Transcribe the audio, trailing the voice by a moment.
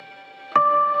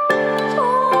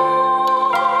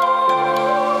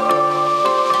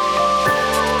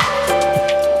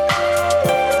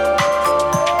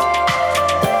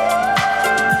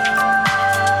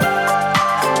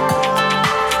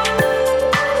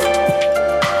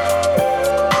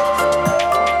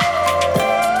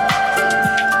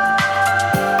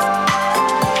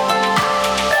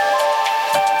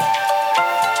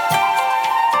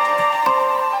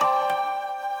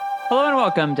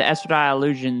welcome to Estradile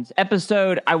Illusions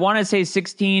episode, I want to say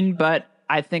 16, but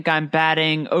I think I'm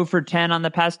batting 0 for 10 on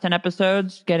the past 10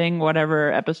 episodes, getting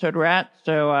whatever episode we're at.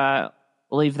 So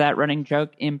we'll leave that running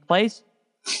joke in place.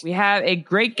 We have a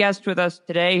great guest with us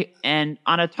today, and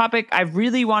on a topic I've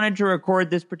really wanted to record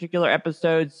this particular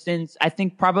episode since I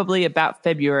think probably about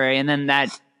February. And then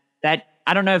that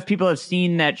I don't know if people have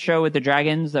seen that show with the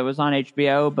dragons that was on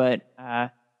HBO, but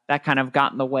that kind of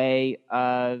got in the way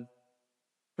of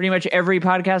pretty much every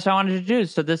podcast I wanted to do.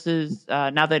 So this is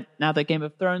now that Game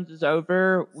of Thrones is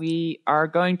over, we are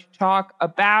going to talk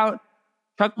about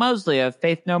Chuck Mosley of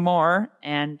Faith No More,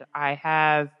 and I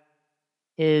have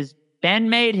his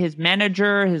bandmate, his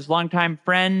manager, his longtime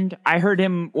friend. I heard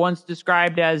him once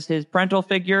described as his parental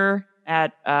figure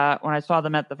at when I saw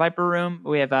them at the Viper Room.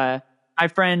 We have my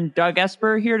friend Doug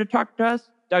Esper here to talk to us.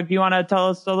 Doug, do you want to tell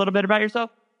us a little bit about yourself?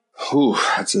 Ooh,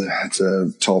 that's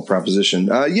a tall proposition.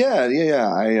 Yeah.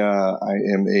 I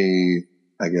am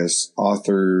I guess,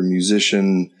 author,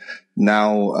 musician,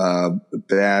 now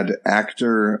bad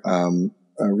actor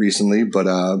recently, but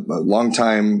a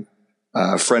longtime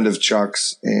friend of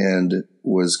Chuck's, and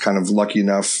was kind of lucky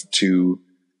enough to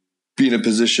be in a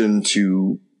position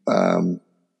to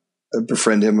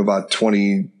befriend him about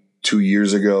 22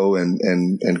 years ago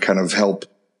and kind of help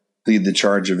lead the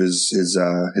charge of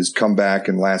his comeback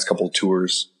and last couple of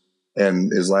tours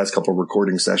and his last couple of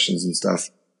recording sessions and stuff.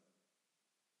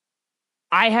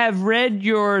 I have read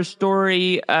your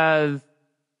story of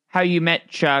how you met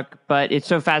Chuck, but it's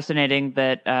so fascinating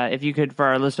that if you could, for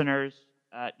our listeners,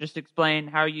 just explain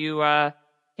how you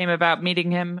came about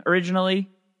meeting him originally.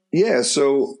 Yeah,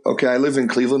 so, okay, I live in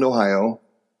Cleveland, Ohio,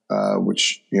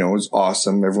 which, is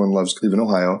awesome. Everyone loves Cleveland,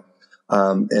 Ohio.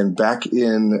 And back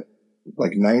in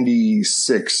like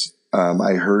 96,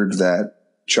 I heard that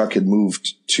Chuck had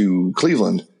moved to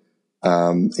Cleveland,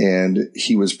 and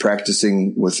he was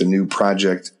practicing with a new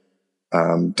project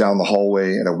down the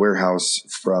hallway at a warehouse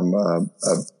from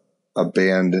a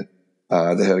band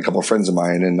that had a couple of friends of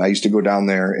mine. And I used to go down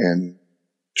there and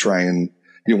try and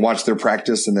watch their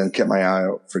practice, and then kept my eye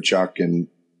out for Chuck, and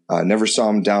never saw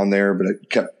him down there, but I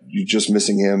kept just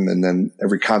missing him. And then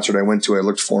every concert I went to, I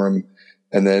looked for him.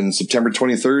 And then September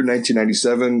 23rd,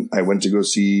 1997, I went to go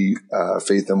see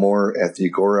Faith No More at the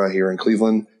Agora here in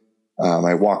Cleveland.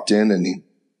 I walked in,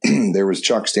 and there was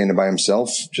Chuck standing by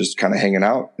himself, just kind of hanging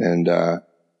out, and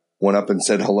went up and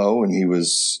said hello. And he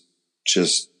was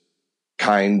just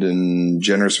kind and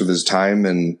generous with his time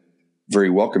and very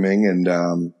welcoming.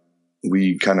 And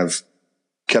we kind of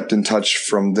kept in touch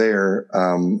from there.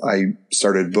 I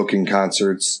started booking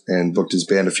concerts and booked his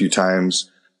band a few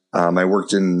times. I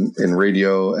worked in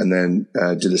radio, and then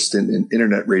did a stint in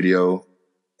internet radio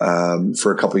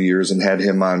for a couple of years, and had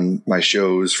him on my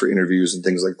shows for interviews and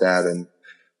things like that.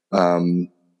 And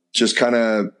just kind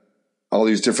of all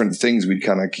these different things, we'd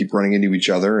kind of keep running into each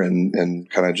other, and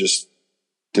kind of just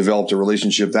developed a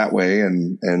relationship that way.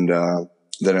 And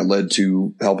then it led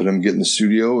to helping him get in the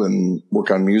studio and work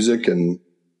on music and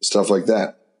stuff like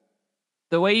that.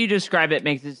 The way you describe it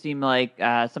makes it seem like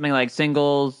something like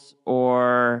Singles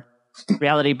or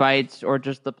Reality Bites, or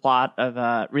just the plot of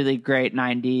a really great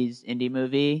 90s indie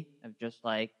movie of just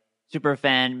like super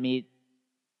fan meets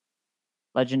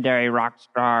legendary rock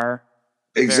star.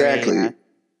 Exactly.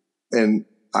 And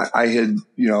I had,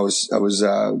 I was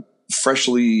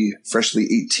freshly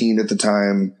 18 at the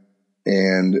time,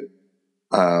 and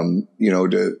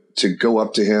to go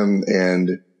up to him,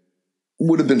 and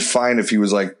would have been fine if he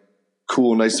was like,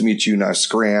 cool, nice to meet you, now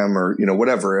scram, or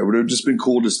whatever. It would have just been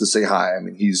cool just to say hi. I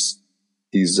mean, he's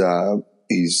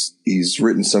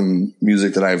written some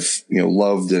music that I've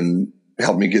loved and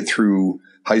helped me get through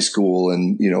high school,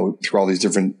 and through all these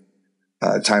different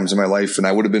times in my life. And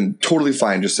I would have been totally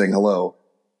fine just saying hello.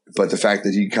 But the fact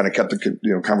that he kind of kept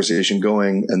the conversation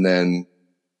going, and then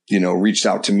reached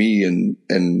out to me, and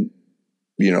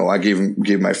I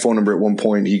gave my phone number at one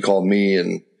point. He called me,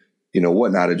 and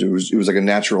whatnot. It was like a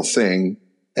natural thing.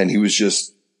 And he was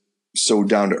just so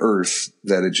down to earth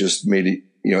that it just made it,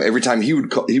 every time he would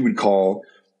call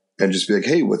and just be like,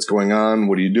 hey, what's going on?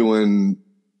 What are you doing?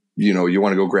 You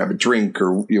want to go grab a drink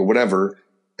or, whatever.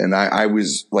 And I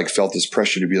was like, felt this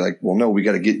pressure to be like, well, no, we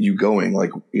got to get you going.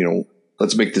 Like,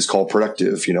 let's make this call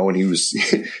productive, and he was,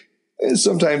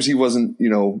 sometimes he wasn't,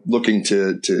 looking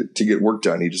to get work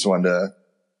done. He just wanted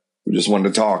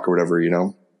to talk or whatever,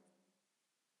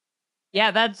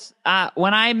 Yeah, that's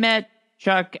when I met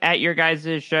Chuck at your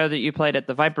guys' show that you played at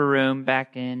the Viper Room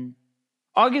back in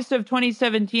August of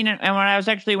 2017, and when I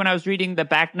was reading the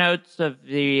back notes of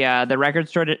the Record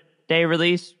Store Day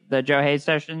release, the Joe Hayes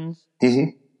sessions,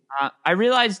 I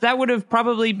realized that would have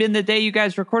probably been the day you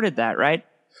guys recorded that, right?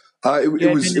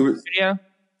 It was studio?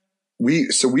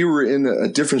 we were in a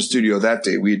different studio that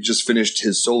day. We had just finished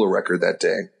his solo record that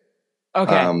day.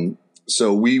 Okay.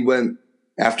 So we went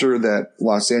after that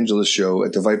Los Angeles show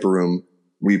at the Viper Room.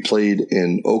 We played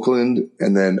in Oakland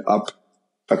and then up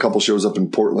a couple shows up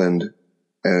in Portland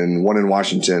and one in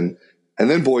Washington and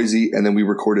then Boise. And then we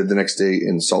recorded the next day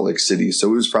in Salt Lake City.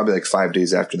 So it was probably like 5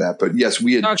 days after that. But yes,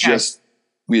 we had just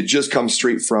come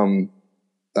straight from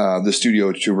the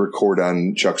studio to record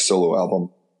on Chuck's solo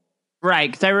album.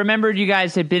 Right. Because I remembered you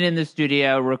guys had been in the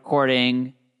studio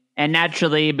recording. And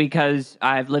naturally, because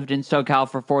I've lived in SoCal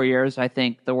for 4 years, I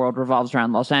think the world revolves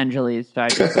around Los Angeles. So I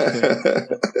just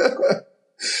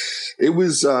it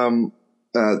was those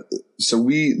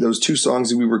two songs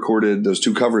that we recorded, those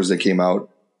two covers that came out.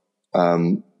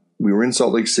 We were in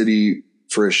Salt Lake City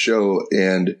for a show,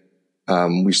 and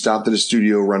we stopped at a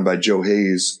studio run by Joe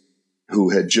Hayes, who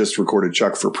had just recorded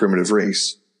Chuck for Primitive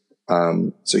Race.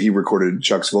 So he recorded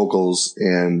Chuck's vocals,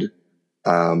 and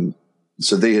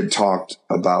so they had talked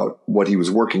about what he was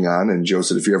working on. And Joe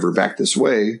said, if you're ever back this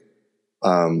way,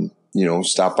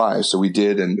 stop by. So we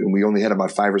did. And we only had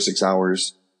about 5 or 6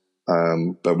 hours.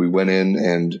 But we went in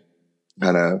and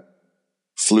kind of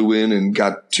flew in and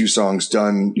got 2 songs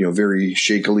done, very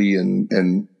shakily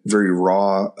and very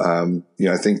raw.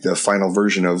 I think the final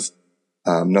version of,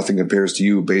 Nothing Compares to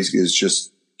You basically is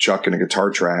just Chuck and a guitar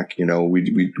track.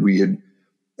 We had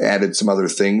added some other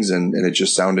things and it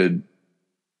just sounded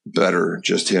better,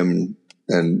 just him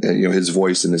and his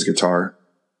voice and his guitar.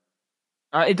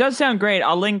 It does sound great.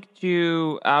 I'll link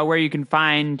to where you can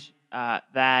find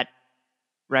that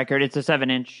record. It's a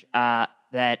 7-inch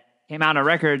that came out on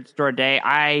Record Store Day.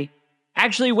 I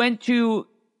actually went to,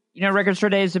 Record Store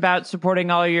Day is about supporting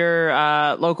all your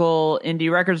local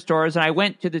indie record stores, and I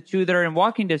went to the 2 that are in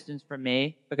walking distance from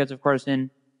me because, of course, in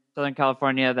Southern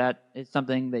California, that is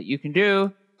something that you can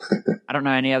do. I don't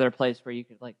know any other place where you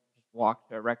could walk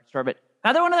to a record store, but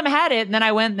neither one of them had it. And then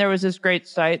I went, and there was this great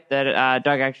site that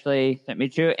Doug actually sent me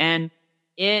to, and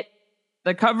the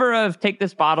cover of Take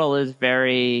This Bottle is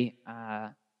very,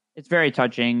 it's very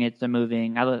touching. It's a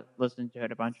moving. I listened to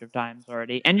it a bunch of times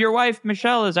already. And your wife,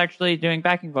 Michelle, is actually doing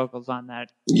backing vocals on that.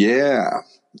 Yeah.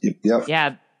 Yep.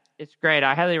 Yeah, it's great.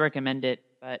 I highly recommend it.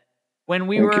 But when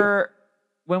we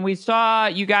saw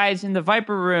you guys in the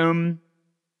Viper Room,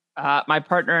 my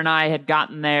partner and I had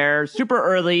gotten there super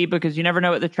early because you never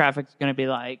know what the traffic's going to be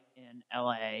like in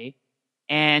LA.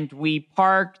 And we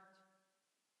parked,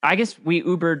 I guess we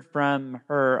Ubered from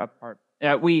her apartment.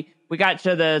 We got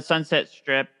to the Sunset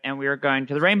Strip and we were going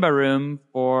to the Rainbow Room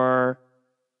for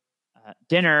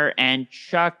dinner, and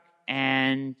Chuck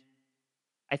and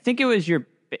I think it was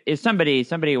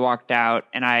somebody walked out,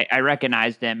 and I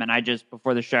recognized him, and I just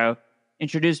before the show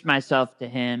introduced myself to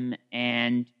him,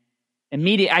 and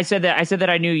I said that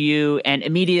I knew you, and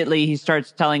immediately he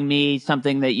starts telling me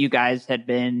something that you guys had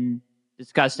been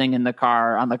discussing on the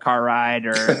car ride,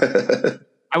 or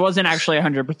I wasn't actually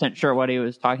 100% sure what he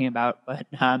was talking about, but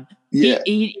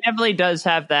he definitely does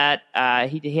have that.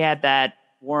 He had that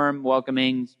warm,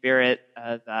 welcoming spirit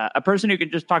of a person who could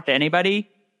just talk to anybody,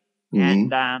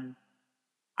 and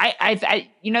I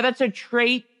that's a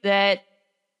trait that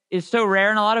is so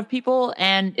rare in a lot of people,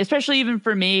 and especially even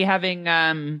for me, having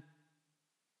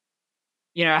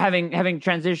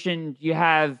transitioned, you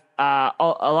have a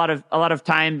lot of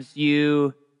times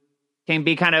you can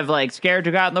be kind of scared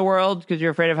to go out in the world because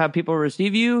you're afraid of how people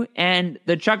receive you. And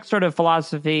the Chuck sort of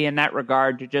philosophy in that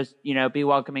regard to just, be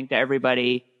welcoming to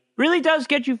everybody really does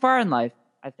get you far in life,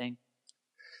 I think.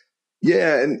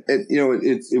 Yeah. And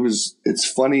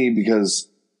it's funny because,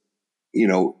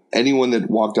 anyone that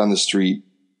walked down the street,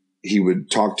 he would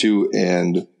talk to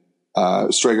and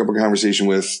strike up a conversation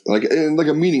with, like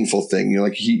a meaningful thing.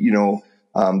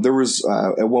 There was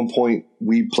at one point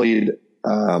we played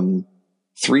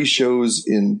 3 shows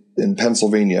in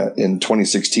Pennsylvania in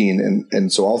 2016,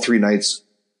 and so all 3 nights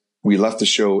we left the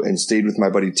show and stayed with my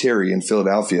buddy Terry in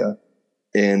Philadelphia.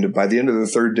 And by the end of the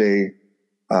 3rd day,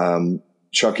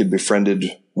 Chuck had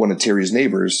befriended one of Terry's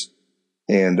neighbors,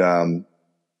 and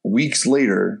weeks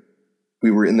later,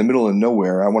 we were in the middle of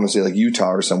nowhere. I want to say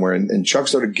Utah or somewhere. And Chuck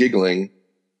started giggling,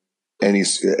 and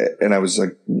I was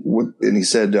like, what? And he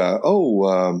said,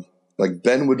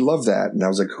 Ben would love that. And I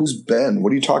was like, who's Ben?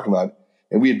 What are you talking about?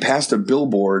 And we had passed a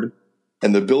billboard,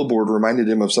 and the billboard reminded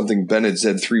him of something Ben had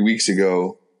said 3 weeks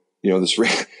ago, this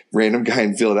random guy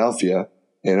in Philadelphia,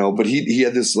 but he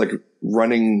had this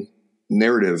running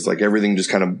narrative, everything just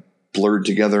kind of blurred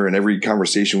together, and every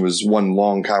conversation was one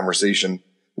long conversation,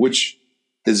 which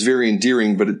is very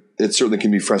endearing, but it certainly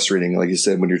can be frustrating, like you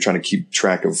said, when you're trying to keep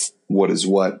track of what is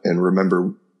what and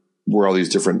remember where all these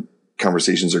different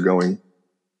conversations are going.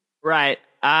 Right.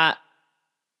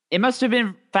 It must have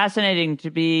been fascinating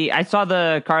to be. I saw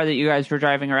the car that you guys were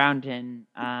driving around in.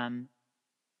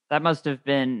 That must have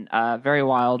been very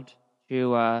wild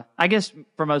to, I guess,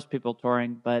 for most people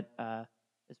touring, but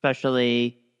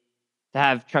especially to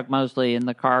have Chuck Mosley in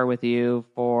the car with you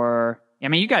for. I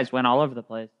mean, you guys went all over the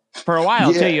place for a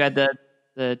while too. You had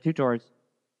the 2 tours.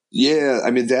 Yeah,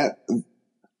 I mean the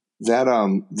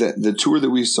tour that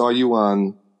we saw you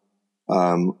on.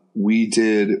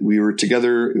 We were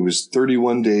together. It was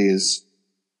 31 days.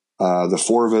 The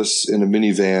 4 of us in a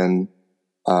minivan.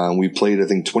 We played, I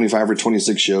think, 25 or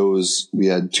 26 shows. We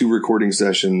had 2 recording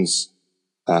sessions.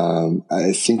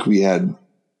 I think we had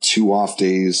 2 off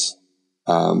days.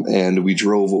 And we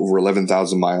drove over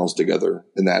 11,000 miles together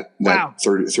in that Wow.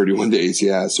 31 days.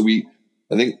 Yeah. So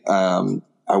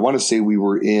I want to say we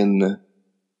were in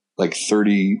like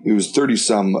 30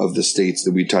 some of the states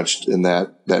that we touched in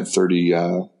that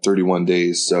 31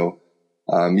 days. So,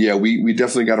 we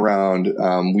definitely got around.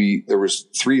 There was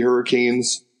 3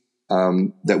 hurricanes,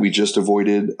 that we just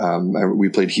avoided. We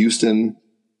played Houston,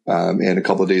 and a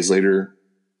couple of days later,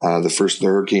 the first of the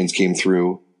hurricanes came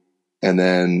through. And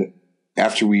then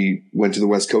after we went to the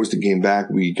West Coast and came back,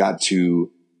 we got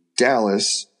to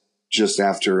Dallas just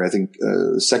after, I think,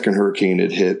 the second hurricane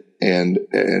had hit. And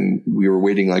we were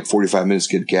waiting like 45 minutes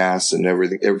to get gas and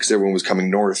everything, because everyone was coming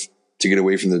north to get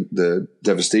away from the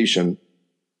devastation.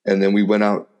 And then we went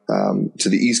out to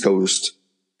the East Coast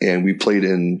and we played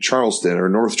in Charleston, or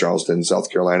North Charleston,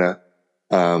 South Carolina.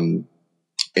 And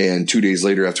 2 days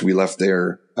later, after we left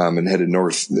there and headed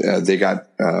north, they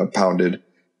got pounded.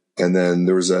 And then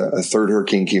there was a third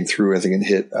hurricane came through, I think, and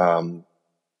hit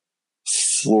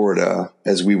Florida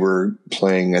as we were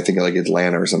playing, I think, like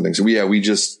Atlanta or something. So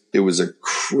it was a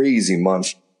crazy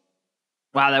month.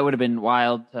 Wow, that would have been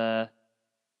wild.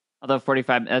 Although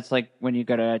 45, that's like when you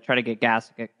go to try to get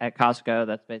gas at Costco.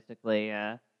 That's basically,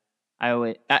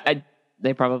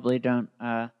 they probably don't,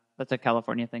 that's a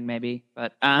California thing maybe,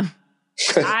 but,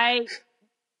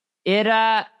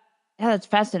 that's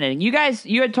fascinating. You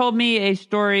had told me a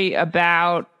story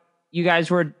about you guys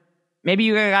were, maybe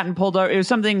you had gotten pulled over. It was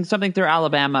something through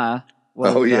Alabama.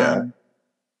 The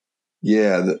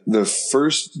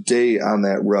first day on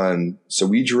that run. So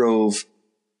we drove,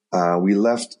 we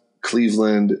left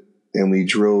Cleveland and we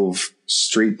drove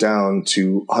straight down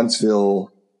to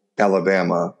Huntsville,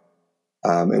 Alabama.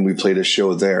 And we played a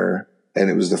show there, and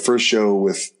it was the first show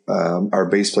with, our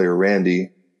bass player, Randy.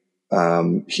 I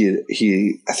think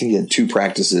he had 2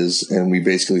 practices, and we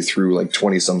basically threw like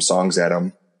 20 some songs at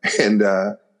him. And,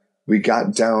 we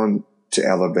got down to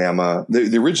Alabama.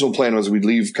 The original plan was we'd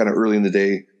leave kind of early in the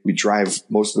day. We'd drive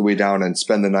most of the way down and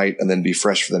spend the night and then be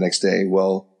fresh for the next day.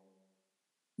 Well,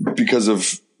 because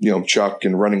of, Chuck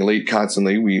and running late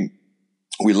constantly, we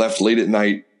left late at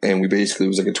night, and it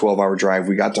was like a 12-hour drive.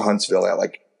 We got to Huntsville at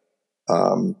like,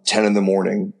 10 in the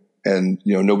morning, and,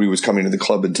 nobody was coming to the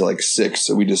club until like 6.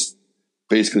 So we just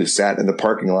basically sat in the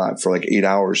parking lot for like 8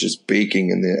 hours, just baking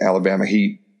in the Alabama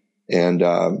heat. And,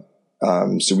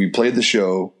 so we played the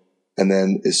show, and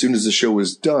then as soon as the show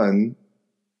was done,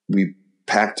 we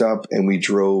packed up and we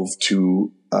drove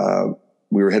to,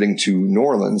 we were heading to New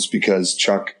Orleans because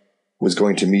Chuck was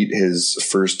going to meet his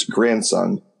first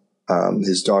grandson.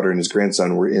 His daughter and his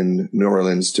grandson were in New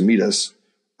Orleans to meet us.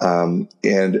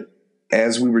 And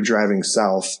as we were driving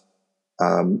south,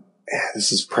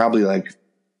 this is probably like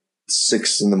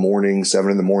 6 in the morning, 7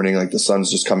 in the morning, like the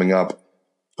sun's just coming up.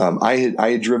 I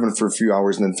had driven for a few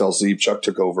hours and then fell asleep. Chuck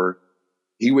took over.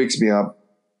 He wakes me up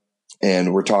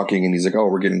and we're talking, and he's like, "Oh,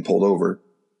 we're getting pulled over."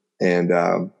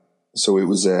 And, so it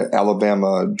was a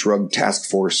Alabama drug task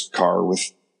force car with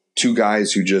 2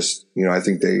 guys who just, I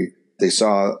think they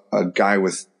saw a guy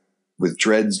with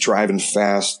dreads driving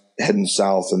fast heading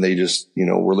south, and they just,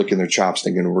 were licking their chops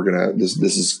thinking this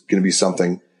is going to be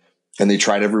something. And they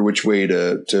tried every which way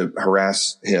to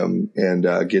harass him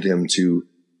and, get him to,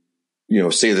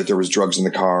 say that there was drugs in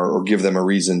the car or give them a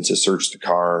reason to search the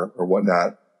car or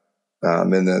whatnot.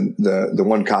 And then the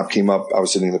one cop came up. I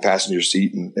was sitting in the passenger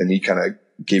seat, and he kind of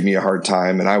gave me a hard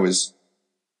time. And I was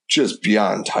just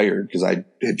beyond tired because I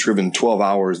had driven 12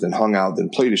 hours, then hung out, then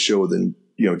played a show, then,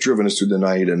 driven us through the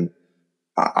night. And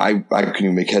I couldn't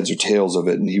even make heads or tails of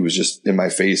it. And he was just in my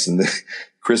face. And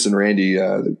Chris and Randy,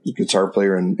 the guitar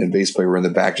player and bass player, were in the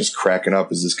back just cracking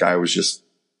up as this guy was just,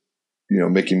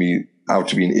 making me out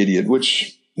to be an idiot,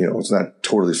 which, it's not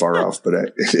totally far off, but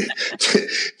it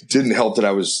didn't help that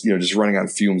I was, just running on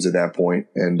fumes at that point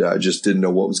and just didn't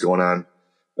know what was going on.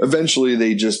 Eventually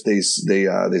they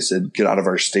said, "Get out of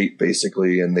our state,"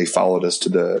 basically. And they followed us to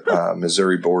the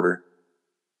Missouri border.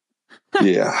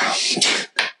 Yeah.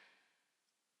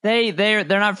 They're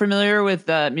not familiar with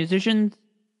musicians.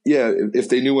 Yeah, if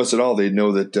they knew us at all, they'd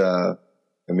know that.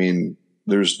 I mean,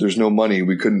 there's no money.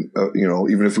 We couldn't,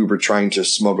 even if we were trying to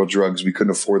smuggle drugs, we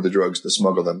couldn't afford the drugs to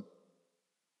smuggle them.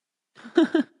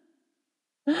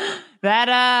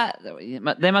 That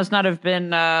they must not have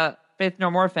been Faith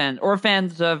No More fans or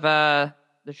fans of the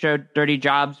show Dirty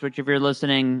Jobs, which if you're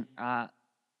listening,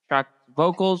 Chuck's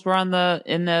vocals were in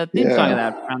the theme song of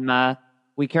that from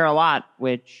We Care a Lot,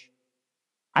 which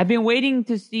I've been waiting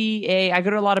to see. I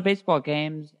go to a lot of baseball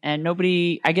games, and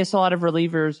I guess a lot of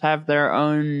relievers have their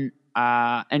own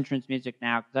entrance music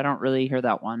now, because I don't really hear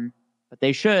that one, but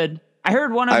they should. I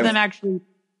heard one of them actually.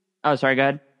 Oh, sorry, go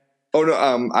ahead. Oh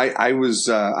no,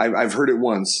 I've heard it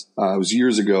once. It was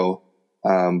years ago,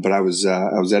 but I was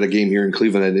at a game here in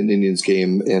Cleveland at an Indians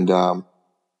game, and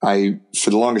I for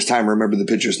the longest time remember the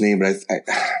pitcher's name, but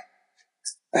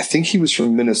I think he was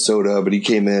from Minnesota, but he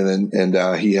came in and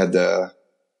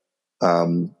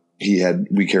he had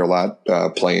We Care a Lot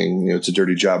playing. It's a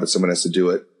dirty job, but someone has to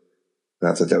do it. And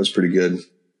I thought that was pretty good.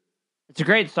 It's a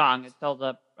great song. It's held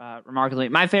up remarkably.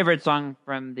 My favorite song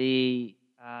from the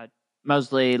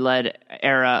Mosley-led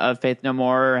era of Faith No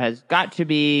More has got to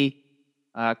be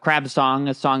Crab Song,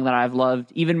 a song that I've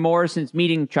loved even more since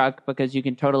meeting Chuck, because you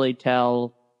can totally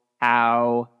tell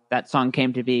how that song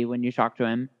came to be when you talk to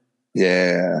him.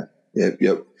 Yeah. Yep.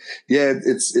 Yeah.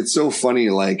 It's so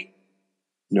funny. Like,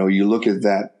 you look at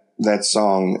that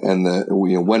song and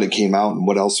when it came out and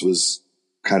what else was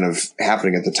kind of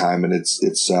happening at the time. And it's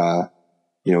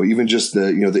even just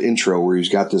the intro where he's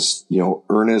got this,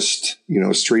 earnest,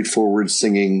 straightforward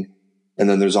singing. And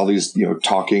then there's all these,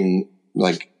 talking,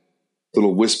 like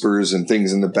little whispers and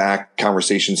things in the back,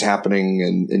 conversations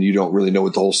happening. And you don't really know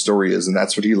what the whole story is. And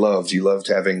that's what he loved. He loved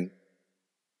having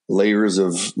layers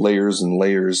and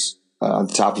layers on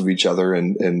top of each other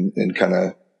and kind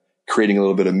of creating a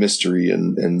little bit of mystery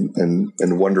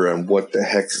and wonder on what the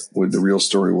heck the real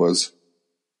story was.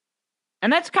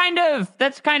 And that's kind of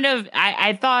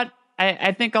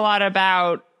I think a lot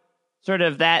about sort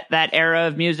of that era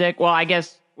of music. Well, I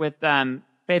guess with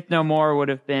Faith No More would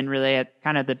have been really at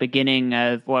kind of the beginning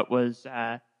of what was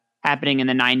happening in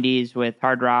the 90s with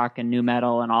hard rock and nu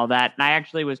metal and all that. And I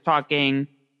actually was talking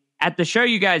at the show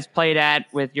you guys played at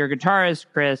with your guitarist,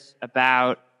 Chris,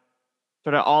 about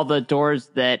sort of all the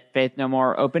doors that Faith No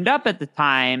More opened up at the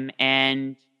time.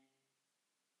 And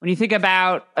when you think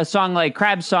about a song like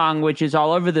Crab Song, which is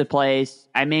all over the place,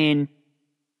 I mean,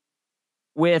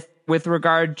 with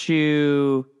regard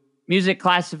to music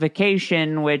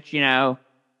classification, which, you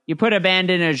put a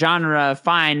band in a genre,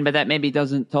 fine, but that maybe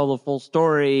doesn't tell the full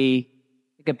story.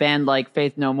 Like a band like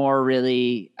Faith No More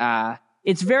really,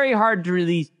 it's very hard to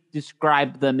really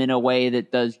describe them in a way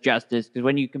that does justice, because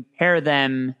when you compare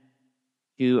them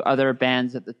to other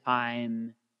bands at the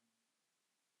time,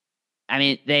 I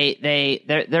mean,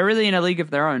 they're really in a league of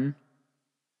their own.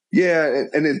 Yeah,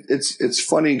 and it's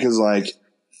funny because, like,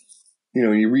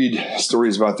 you read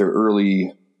stories about their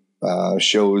early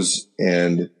shows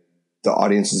and the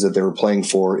audiences that they were playing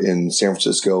for in San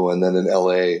Francisco and then in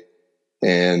LA,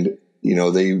 and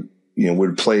they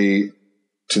would play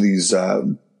to these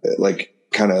like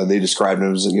kind of, they described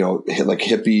them as like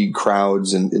hippie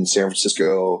crowds in San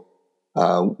Francisco.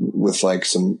 With like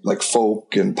some like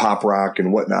folk and pop rock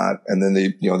and whatnot. And then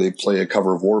they play a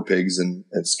cover of War Pigs and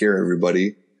scare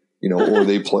everybody, or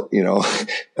they play,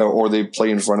 or they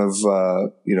play in front of,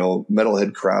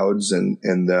 metalhead crowds and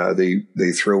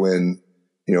they throw in,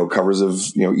 covers of,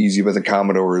 Easy by the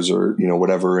Commodores or,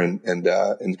 whatever and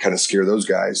kind of scare those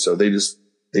guys. So they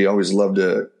always love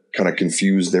to kind of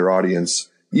confuse their audience.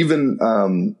 Even,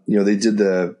 they did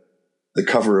the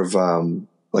cover of,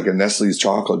 like a Nestle's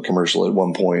chocolate commercial at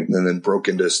one point, and then broke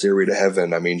into Stairway to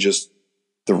Heaven. I mean, just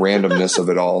the randomness of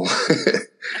it all.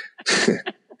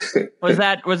 Was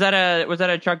that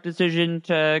a Chuck decision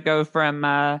to go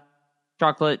from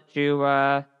chocolate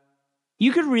to?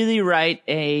 You could really write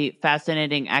a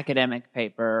fascinating academic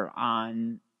paper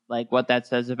on like what that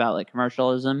says about like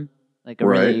commercialism, like a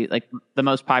really like the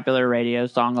most popular radio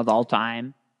song of all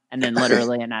time, and then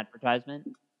literally an advertisement.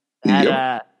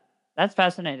 That's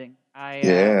fascinating. I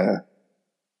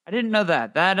didn't know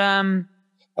that.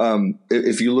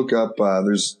 If you look up,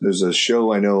 there's a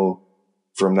show I know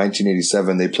from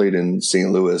 1987. They played in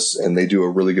St. Louis, and they do a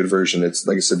really good version. It's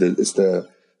like I said, it's the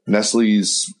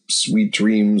Nestle's Sweet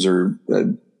Dreams or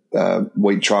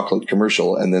white chocolate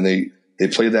commercial, and then they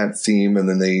play that theme, and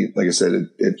then they, like I said,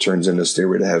 it turns into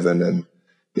Stairway to Heaven, and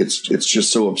it's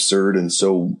just so absurd and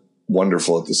so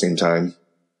wonderful at the same time.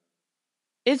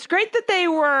 It's great that they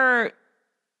were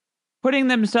putting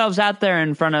themselves out there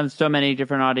in front of so many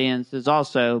different audiences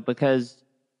also, because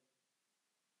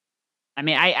I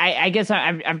mean, I guess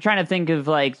I'm trying to think of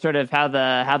like sort of how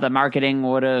the marketing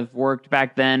would have worked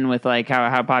back then with like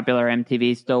how popular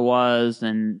MTV still was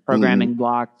and programming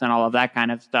blocks and all of that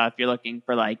kind of stuff. You're looking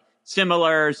for like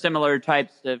similar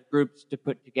types of groups to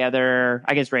put together.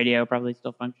 I guess radio probably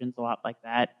still functions a lot like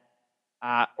that.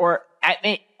 A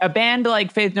band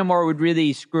like Faith No More would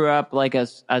really screw up like a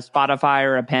Spotify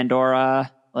or a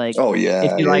Pandora. Like, oh yeah,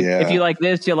 if you like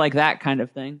this, you'll like that kind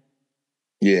of thing.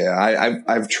 Yeah,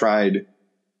 I've tried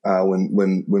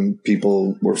when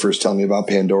people were first telling me about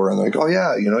Pandora, and they're like, oh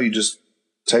yeah, you just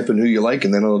type in who you like,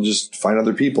 and then it'll just find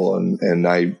other people. And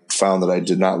I found that I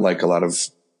did not like a lot of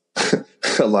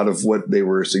a lot of what they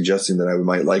were suggesting that I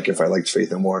might like if I liked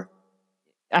Faith No More.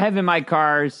 I have in my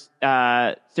car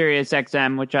Sirius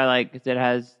XM, which I like because it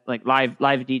has like live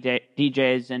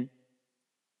DJs, and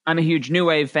I'm a huge new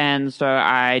wave fan, so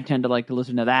I tend to like to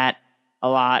listen to that a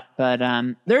lot. But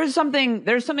there's something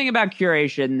about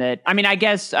curation that, I mean, I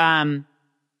guess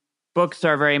books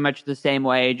are very much the same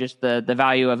way, just the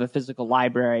value of a physical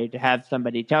library, to have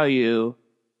somebody tell you,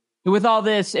 with all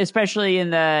this, especially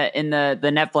in the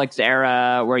Netflix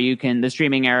era the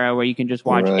streaming era where you can just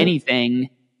watch anything,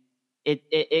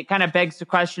 it kind of begs the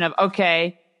question of,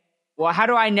 okay, well, how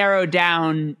do I narrow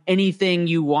down anything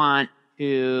you want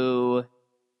to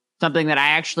something that I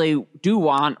actually do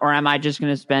want, or am I just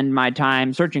going to spend my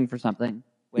time searching for something?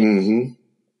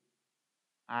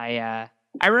 I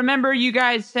remember you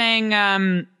guys saying,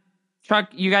 Chuck,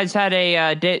 you guys had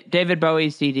a David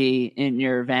Bowie CD in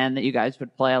your van that you guys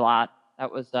would play a lot.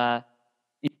 That was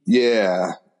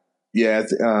yeah.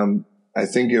 I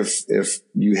think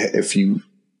if you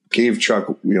gave Chuck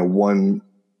one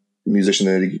musician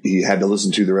that he had to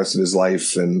listen to the rest of his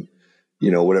life, and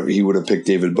whatever, he would have picked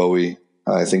David Bowie.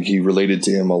 I think he related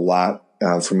to him a lot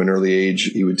from an early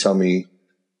age. He would tell me,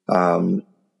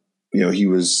 he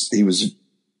was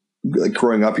like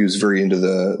growing up, he was very into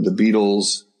the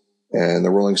Beatles and the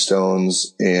Rolling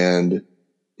Stones, and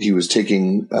he was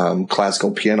taking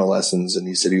classical piano lessons. And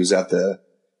he said he was at the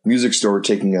music store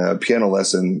taking a piano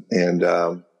lesson, and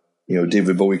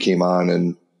David Bowie came on,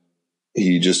 and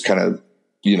he just kind of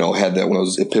had that one of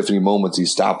those epiphany moments. He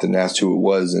stopped and asked who it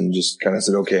was, and just kind of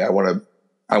said, "Okay, I want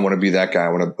to be that guy. I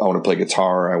want to play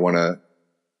guitar. I want to,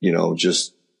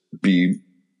 just be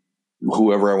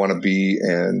whoever I want to be.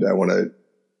 And I want to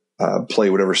play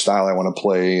whatever style I want to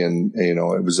play." And,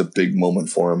 it was a big moment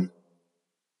for him.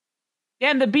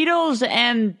 Yeah. And the Beatles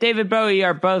and David Bowie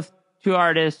are both two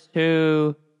artists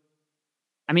who,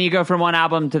 I mean, you go from one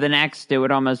album to the next, it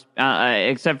would almost,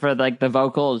 except for like the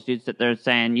vocals, you'd sit there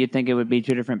saying, you'd think it would be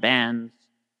two different bands.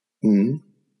 Mm-hmm.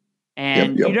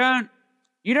 And yep.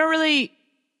 You don't really,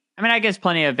 I mean, I guess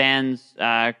plenty of bands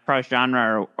cross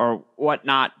genre or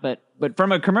whatnot, but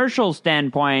from a commercial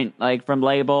standpoint, like from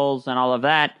labels and all of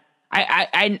that,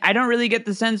 I don't really get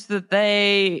the sense that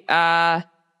they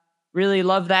really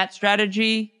love that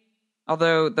strategy.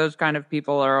 Although those kind of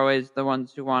people are always the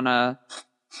ones who want to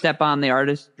step on the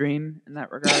artist's dream in that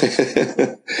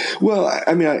regard. Well,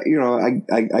 I mean,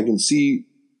 I can see,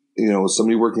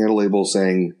 somebody working at a label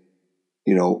saying,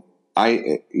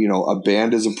 a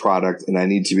band is a product, and I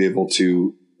need to be able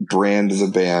to brand the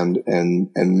band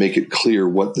and make it clear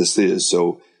what this is.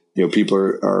 So, people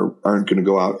aren't going to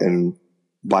go out and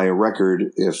buy a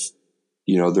record if,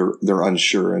 they're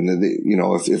unsure. And they,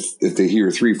 if they hear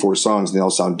 3-4 songs and they all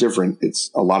sound different,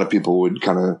 it's a lot of people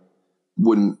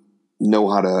wouldn't know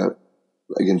how to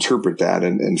interpret that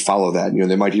and follow that.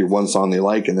 They might hear one song they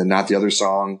like and then not the other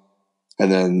song,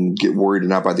 and then get worried and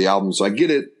not buy the album. So I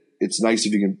get it. It's nice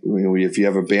if you can, if you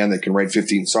have a band that can write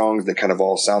 15 songs that kind of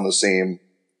all sound the same,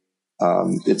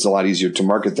 it's a lot easier to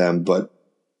market them. But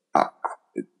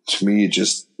to me, it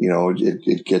just,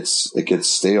 it gets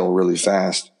stale really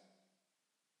fast.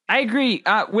 I agree.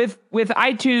 With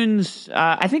iTunes,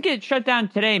 I think it shut down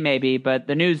today maybe, but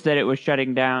the news that it was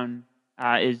shutting down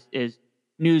is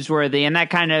newsworthy. And that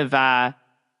kind of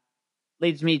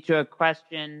leads me to a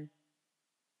question.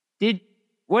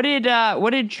 What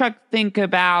did Chuck think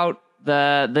about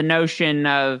the notion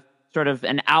of sort of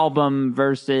an album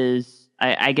versus,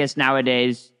 I guess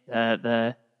nowadays,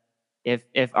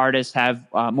 if artists have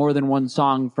more than one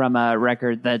song from a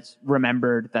record that's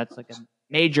remembered, that's like a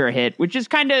major hit, which is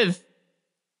kind of,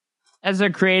 as a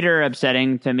creator,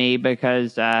 upsetting to me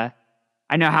because I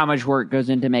know how much work goes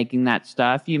into making that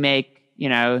stuff. You make,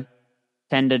 10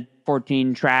 to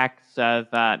 14 tracks of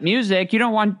music. You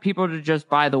don't want people to just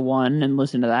buy the one and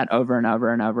listen to that over and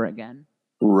over and over again.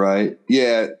 Right.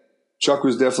 Yeah. Chuck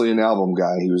was definitely an album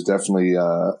guy. He was definitely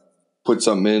put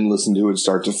something in, listen to it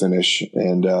start to finish,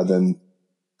 and then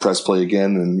press play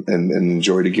again and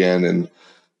enjoy it again. And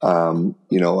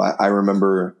I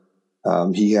remember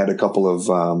he had a couple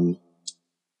of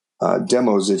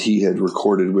demos that he had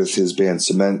recorded with his band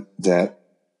Cement that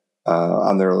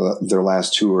on their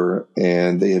last tour,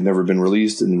 and they had never been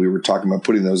released. And we were talking about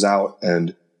putting those out,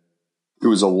 and it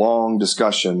was a long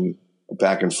discussion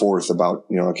back and forth about,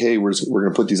 like, hey, we're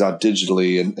going to put these out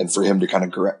digitally, and for him to kind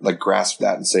of grasp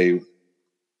that and say,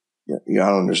 I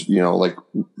don't understand, like,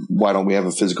 why don't we have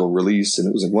a physical release? And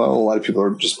it was like, well, a lot of people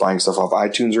are just buying stuff off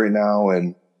iTunes right now,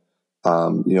 and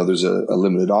there's a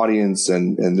limited audience,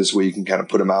 and this way you can kind of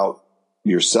put them out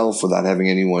yourself without having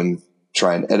anyone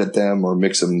try and edit them or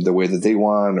mix them the way that they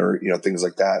want, or things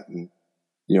like that. And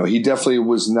he definitely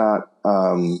was not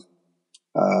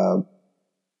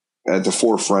at the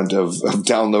forefront of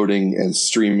downloading and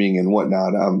streaming and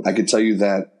whatnot. I could tell you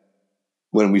that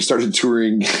when we started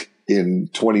touring in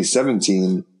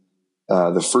 2017,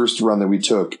 the first run that we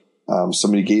took,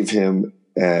 somebody gave him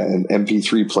an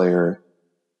MP3 player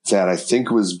that I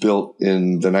think was built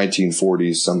in the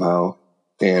 1940s somehow.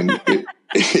 And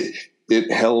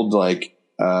it held like,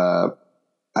 I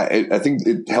think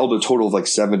it held a total of like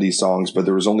 70 songs, but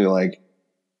there was only like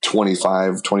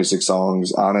 25, 26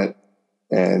 songs on it.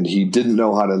 And he didn't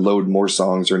know how to load more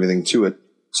songs or anything to it.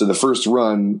 So the first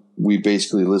run, we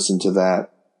basically listened to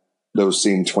those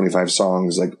same 25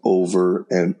 songs like over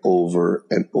and over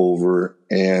and over.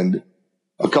 And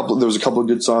there was a couple of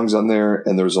good songs on there,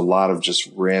 and there was a lot of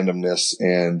just randomness.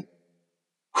 And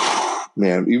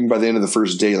man, even by the end of the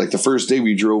first day, like the first day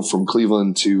we drove from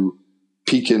Cleveland to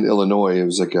Pekin, Illinois, it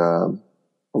was like a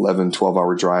 11,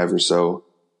 12-hour drive or so.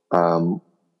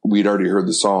 We'd already heard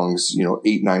the songs,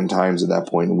 8, 9 times at that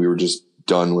point, and we were just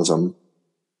done with them.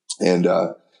 And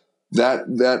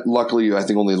that luckily, I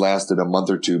think, only lasted a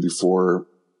month or two before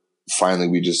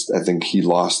finally I think he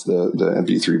lost the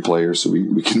MP3 player, so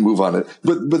we can move on it.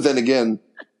 But then again,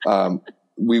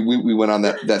 we went on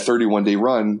that 31-day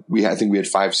run. I think we had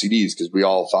 5 CDs because we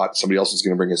all thought somebody else was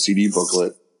going to bring a CD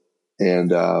booklet. And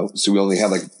so we only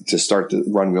had to start the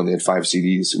run, we only had 5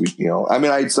 CDs. So I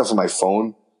had stuff on my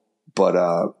phone, but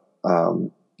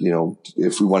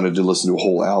if we wanted to listen to a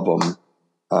whole album,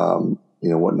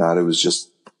 whatnot, it was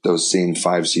just those same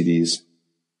 5 CDs.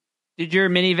 Did your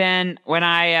minivan, when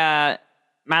my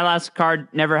last car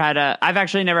I've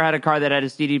actually never had a car that had a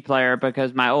CD player,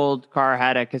 because my old car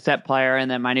had a cassette player,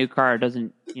 and then my new car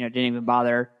didn't even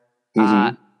bother.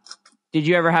 Mm-hmm. Did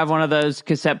you ever have one of those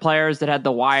cassette players that had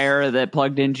the wire that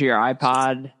plugged into your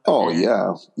iPod? Oh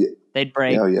yeah. They'd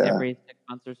break every 6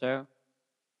 months or so.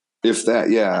 If that,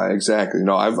 yeah, exactly.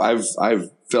 No, I've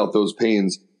felt those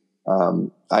pains.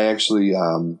 I actually,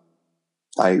 I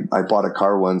bought a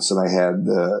car once, and I had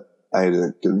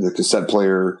the cassette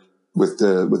player with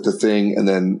the thing, and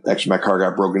then actually my car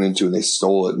got broken into and they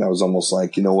stole it. And I was almost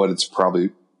like, you know what? It's probably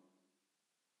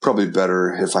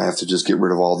better if I have to just get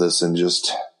rid of all this and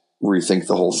just rethink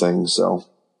the whole thing. So.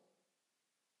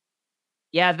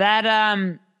 Yeah,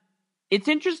 that, it's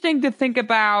interesting to think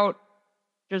about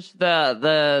just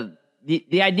the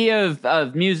idea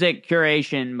of music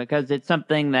curation, because it's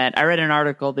something that I read an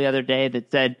article the other day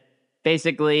that said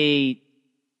basically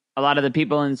a lot of the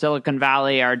people in Silicon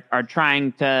Valley are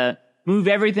trying to move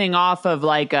everything off of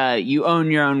you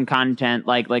own your own content,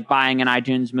 like buying an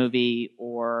iTunes movie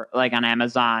or like on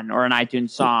Amazon or an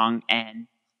iTunes song, and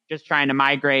just trying to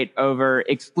migrate over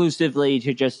exclusively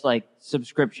to just like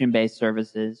subscription based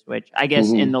services, which I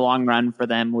guess in the long run for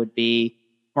them would be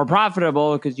more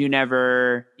profitable, because you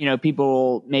never,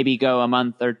 people maybe go a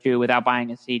month or two without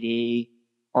buying a CD,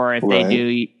 or if they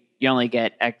do, you only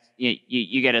get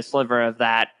you get a sliver of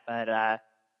that. But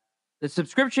the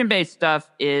subscription based stuff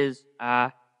is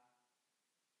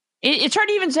it's hard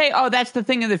to even say, oh, that's the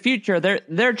thing of the future.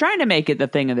 They're trying to make it the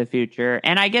thing of the future,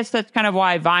 and I guess that's kind of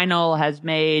why vinyl has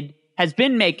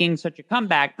been making such a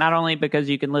comeback. Not only because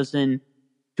you can listen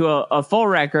to a full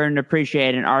record and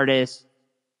appreciate an artist,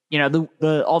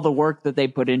 all the work that they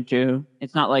put into.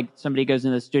 It's not like somebody goes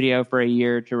in the studio for a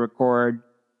year to record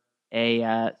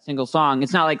a single song.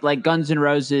 It's not like Guns N'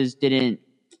 Roses didn't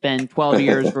spend 12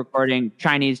 years recording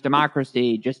Chinese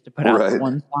Democracy just to put out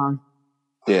one song.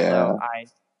 Yeah. So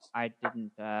I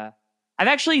didn't. I've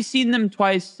actually seen them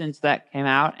twice since that came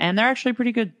out, and they're actually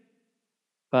pretty good.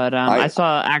 But I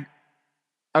saw.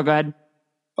 Oh, go ahead.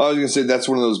 I was gonna say that's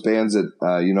one of those bands that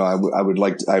I would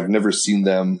like to. I've never seen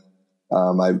them.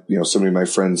 So many of my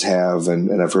friends have,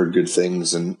 and I've heard good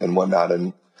things and whatnot.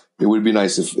 And it would be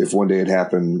nice if one day it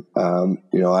happened. I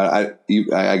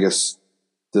guess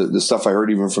the stuff I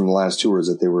heard even from the last tour is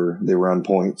that they were on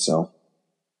point. So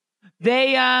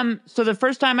They so the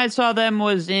first time I saw them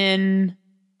was in,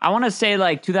 I want to say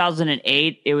like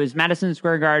 2008. It was Madison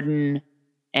Square Garden,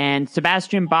 and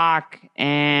Sebastian Bach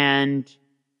and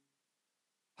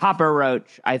Papa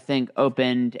Roach, I think,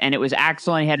 opened, and it was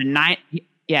Axl, and he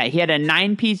had he had a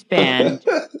 9-piece band,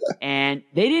 and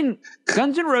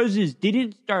Guns N' Roses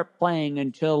didn't start playing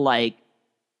until like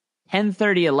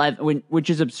 10:30, 11,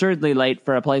 which is absurdly late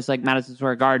for a place like Madison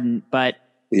Square Garden, but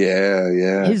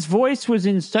yeah. his voice was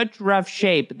in such rough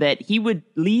shape that he would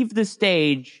leave the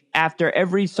stage after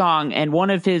every song, and one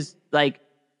of his like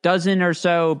dozen or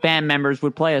so band members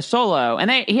would play a solo,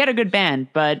 and he had a good band,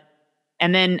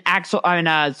 and then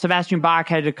Sebastian Bach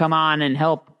had to come on and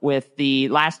help with the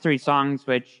last 3 songs,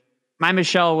 which My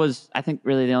Michelle was, I think,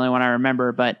 really the only one I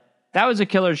remember, but that was a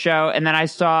killer show. And then I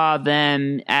saw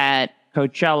them at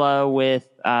Coachella with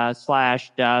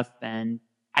Slash, Duff, and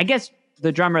I guess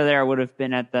the drummer there would have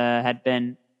been had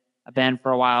been a band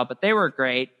for a while, but they were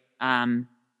great. Yeah.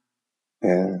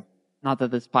 Not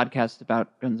that this podcast is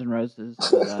about Guns N' Roses.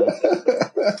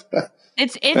 But,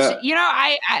 it's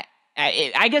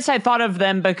I guess I thought of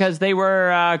them because they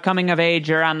were coming of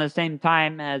age around the same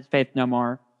time as Faith No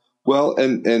More. Well,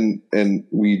 and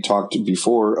we talked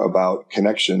before about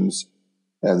connections,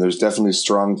 and there's definitely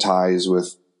strong ties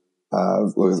with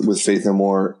Faith No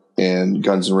More and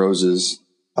Guns N' Roses,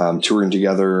 touring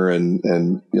together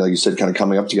and like you said, kind of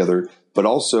coming up together. But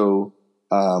also,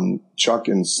 Chuck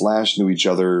and Slash knew each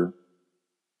other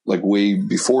like way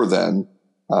before then.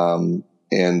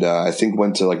 And I think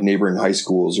went to like neighboring high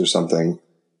schools or something.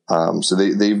 So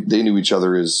they knew each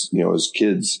other as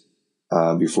kids,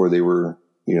 before they were,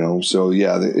 so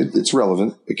yeah, it's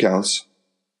relevant. It counts.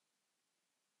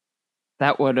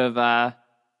 That would have,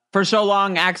 for so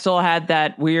long, Axl had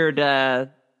that weird, I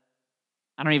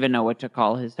don't even know what to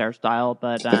call his hairstyle,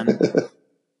 but,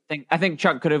 I think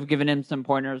Chuck could have given him some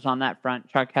pointers on that front.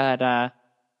 Chuck had,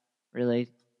 really,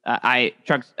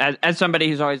 Chuck's, as somebody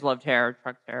who's always loved hair,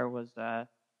 Chuck's hair was,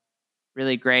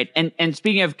 really great. And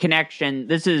speaking of connection,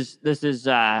 this is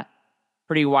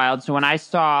pretty wild. So when I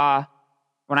saw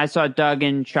Doug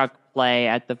and Chuck play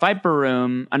at the Viper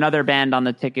Room, another band on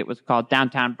the ticket was called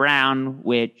Downtown Brown,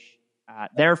 which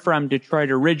they're from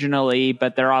Detroit originally,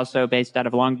 but they're also based out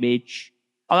of Long Beach.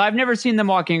 Although I've never seen them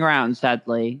walking around,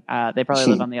 sadly. They probably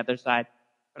live on the other side.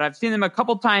 But I've seen them a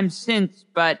couple times since.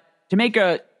 But to make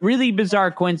a really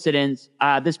bizarre coincidence,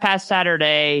 this past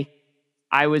Saturday,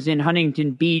 I was in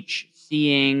Huntington Beach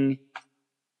seeing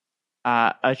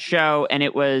a show, and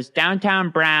it was Downtown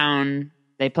Brown.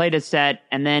 They played a set,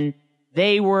 and then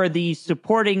they were the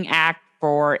supporting act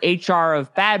for HR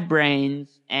of Bad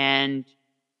Brains, and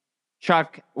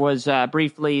Chuck was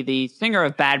briefly the singer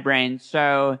of Bad Brains.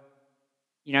 So,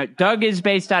 Doug is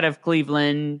based out of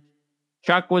Cleveland.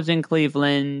 Chuck was in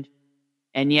Cleveland,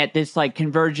 and yet this like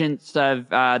convergence of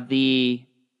Bad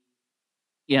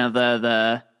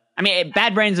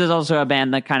Brains is also a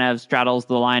band that kind of straddles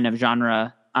the line of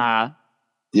genre.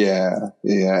 Yeah.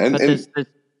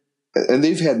 And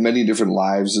they've had many different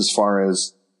lives as far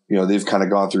as, they've kind of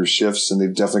gone through shifts, and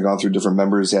they've definitely gone through different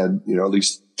members, had, at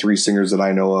least 3 singers that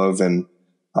I know of, and,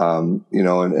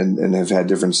 and have had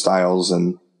different styles.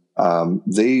 And,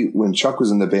 when Chuck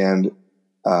was in the band,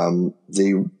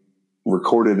 they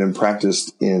recorded and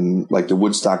practiced in like the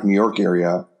Woodstock, New York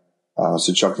area.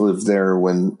 So Chuck lived there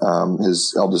when,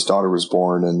 his eldest daughter was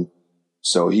born. And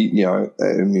so he,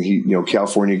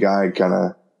 California guy kind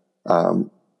of,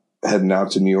 heading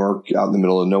out to New York out in the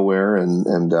middle of nowhere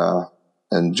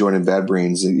and joining Bad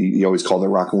Brains. He always called it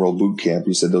rock and roll boot camp.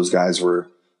 He said those guys were,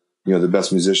 the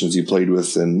best musicians he played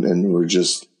with and were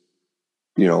just,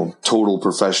 total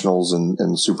professionals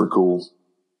and super cool.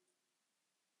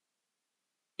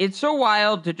 It's so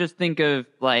wild to just think of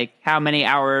like how many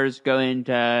hours go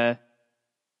into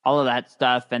all of that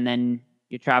stuff, and then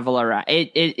you travel around.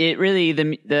 It really,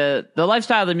 the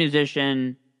lifestyle of the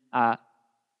musician,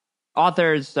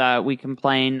 authors, we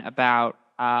complain about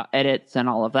edits and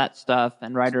all of that stuff,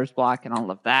 and writer's block and all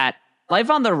of that.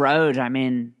 Life on the road, I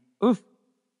mean, oof.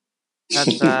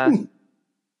 That's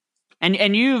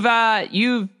and you're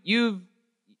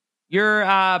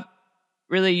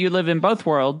really, you live in both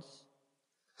worlds.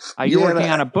 You're working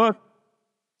on a book.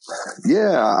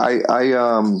 Yeah,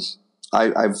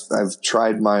 I've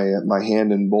tried my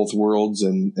hand in both worlds,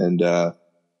 and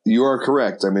you are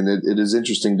correct. I mean, it is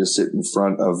interesting to sit in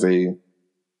front of a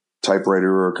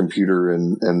typewriter or a computer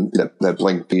and that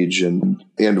blank page and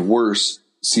worse,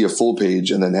 see a full page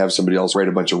and then have somebody else write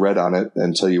a bunch of red on it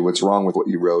and tell you what's wrong with what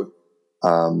you wrote.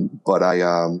 But I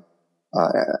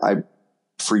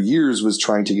for years was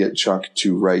trying to get Chuck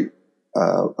to write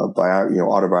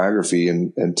autobiography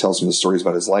and tell some of the stories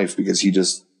about his life, because he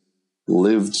just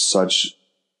lived such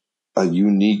a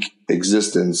unique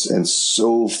existence and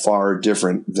so far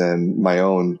different than my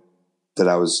own that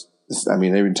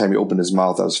every time he opened his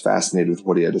mouth, I was fascinated with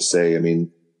what he had to say. I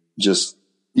mean,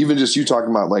 even you talking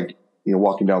about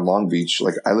walking down Long Beach,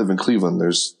 like I live in Cleveland.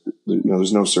 There's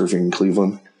no surfing in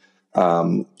Cleveland.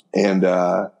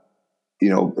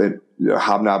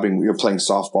 Hobnobbing, playing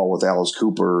softball with Alice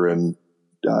Cooper and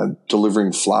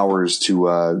delivering flowers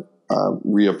to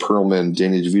Rhea Perlman,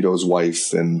 Danny DeVito's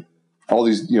wife, and all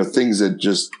these things that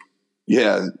things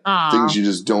you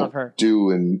just don't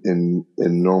do in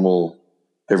normal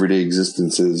everyday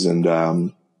existences, and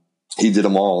he did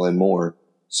them all and more.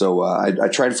 So I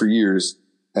tried for years,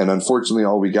 and unfortunately,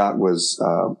 all we got was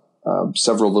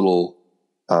several little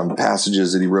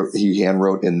passages that he hand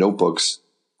wrote in notebooks.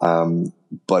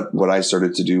 But what I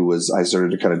started to do was I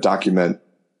started to kind of document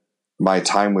my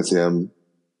time with him.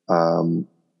 And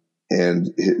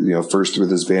first with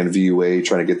his band VUA,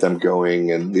 trying to get them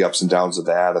going and the ups and downs of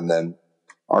that. And then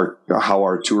how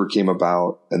our tour came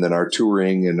about, and then our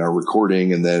touring and our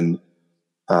recording. And then,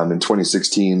 in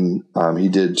 2016, he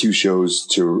did 2 shows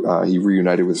he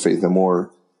reunited with Faith No More,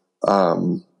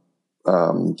 to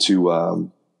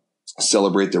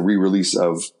celebrate the re-release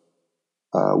of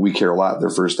We Care a Lot, their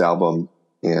first album.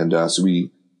 And so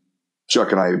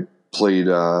Chuck and I played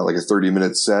like a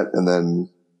 30-minute set, and then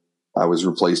I was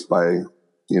replaced by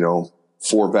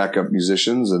 4 backup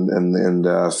musicians, and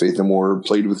Faith No More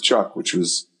played with Chuck, which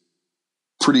was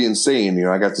pretty insane.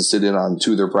 I got to sit in on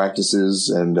 2 of their practices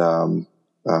and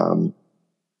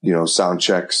sound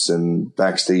checks and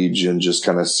backstage, and just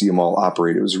kind of see them all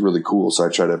operate. It was really cool. So I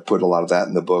try to put a lot of that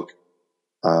in the book.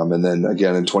 And then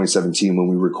again in 2017, when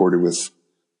we recorded with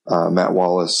Matt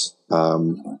Wallace,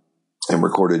 and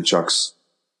recorded Chuck's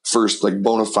first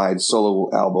bona fide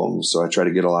solo album. So I try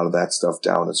to get a lot of that stuff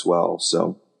down as well.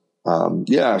 So,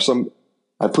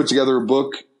 I put together a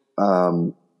book.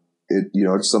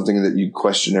 It's something that you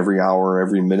question every hour,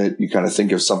 every minute. You kind of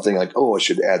think of something like, oh, I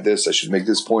should add this. I should make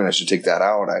this point. I should take that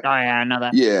out. I know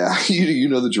that. Yeah. you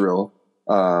know the drill.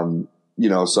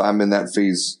 So I'm in that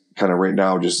phase kind of right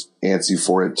now, just antsy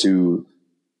for it to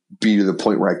be to the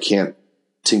point where I can't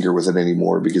tinker with it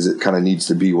anymore, because it kind of needs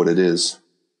to be what it is.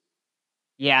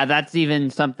 Yeah, that's even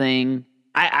something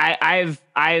I've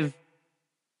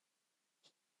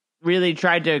really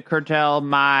tried to curtail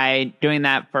my doing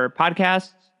that for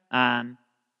podcasts,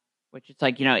 which it's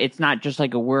like, it's not just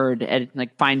like a word edit,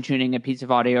 like fine tuning a piece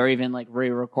of audio or even like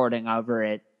re-recording over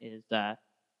it is not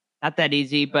that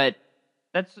easy. But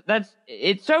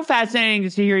it's so fascinating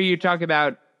to hear you talk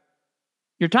about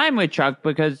your time with Chuck,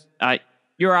 because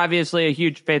you're obviously a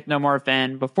huge Faith No More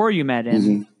fan before you met him.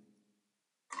 Mm-hmm.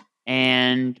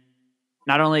 And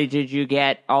not only did you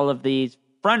get all of these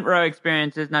front row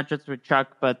experiences, not just with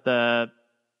Chuck, but the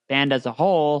band as a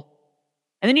whole.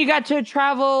 And then you got to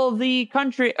travel the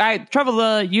country.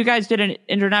 You guys did an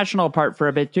international part for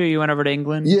a bit too. You went over to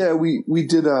England. Yeah, we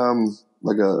did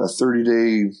like a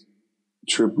 30-day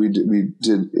trip. We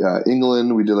did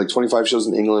England. We did like 25 shows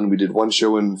in England. We did 1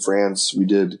 show in France. We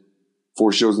did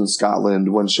 4 shows in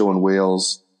Scotland, 1 show in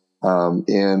Wales.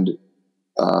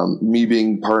 Me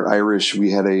being part Irish,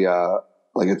 we had a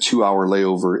 2-hour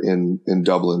layover in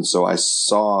Dublin. So I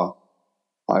saw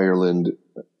Ireland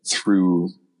through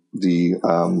the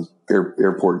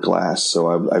airport glass.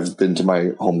 So I've been to my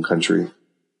home country.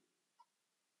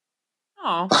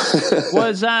 Oh,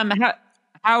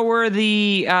 how were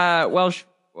the Welsh?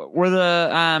 Were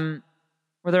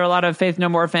there a lot of Faith No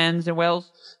More fans in Wales?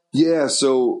 Yeah.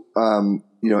 So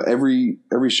every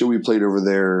show we played over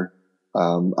there,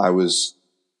 I was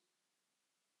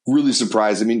really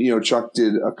surprised. I mean, Chuck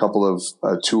did a couple of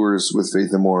tours with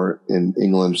Faith No More in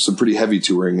England, some pretty heavy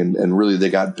touring, and really they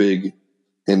got big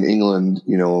in England,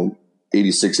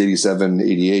 86, 87,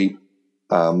 88,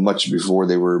 much before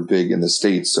they were big in the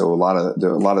States. So a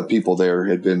lot of people there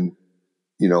had been,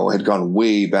 had gone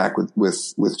way back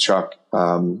with Chuck.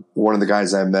 One of the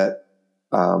guys I met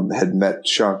had met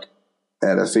Chuck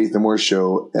at a Faith No More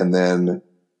show, and then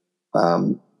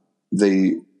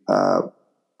they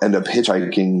end up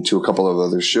hitchhiking to a couple of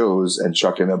other shows, and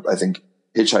Chuck ended up, I think,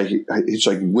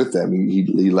 hitchhiking with them.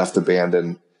 He left the band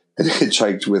and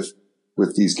hitchhiked with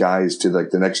these guys to like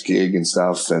the next gig and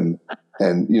stuff. And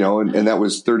that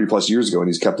was 30 plus years ago, and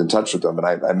he's kept in touch with them. And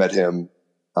I met him,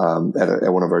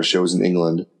 at one of our shows in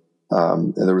England.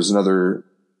 And there was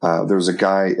a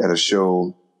guy at a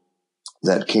show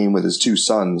that came with his 2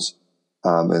 sons.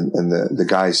 And the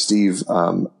guy, Steve,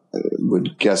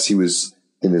 would guess he was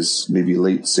in his maybe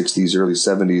late 60s, early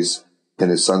 70s, and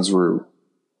his sons were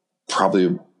probably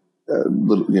a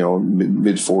little,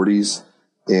 mid 40s.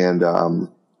 And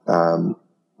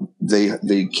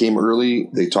they came early.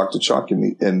 They talked to Chuck,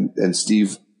 and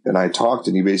Steve and I talked,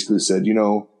 and he basically said,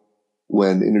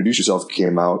 when Introduce Yourself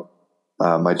came out,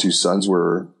 my two sons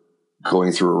were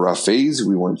going through a rough phase.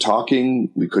 We weren't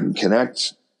talking. We couldn't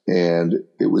connect, and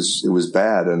it was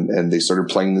bad. And they started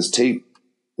playing this tape,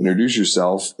 Introduce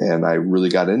Yourself, and I really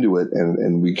got into it,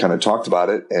 and we kind of talked about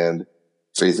it. And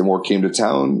Faith and More came to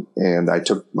town, and I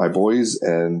took my boys,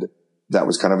 and that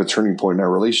was kind of a turning point in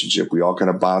our relationship. We all kind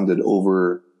of bonded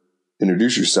over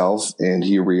Introduce Yourself, and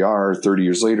here we are 30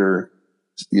 years later,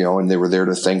 and they were there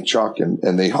to thank Chuck,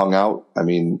 and they hung out,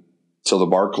 till the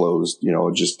bar closed,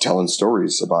 just telling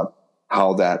stories about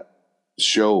how that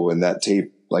show and that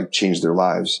tape changed their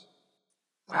lives.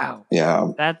 Wow.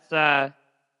 Yeah. That's,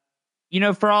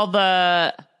 for all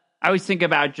I always think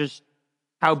about just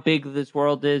how big this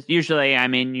world is. Usually,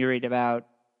 you read about,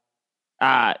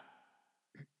 a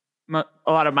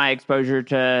lot of my exposure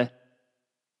to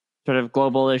sort of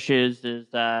global issues is,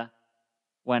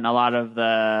 when a lot of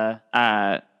the,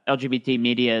 LGBT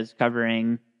media is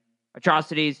covering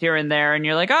atrocities here and there, and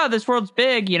you're like, oh, this world's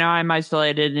big. I'm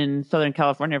isolated in Southern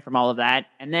California from all of that.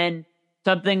 And then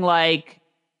something like,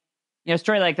 a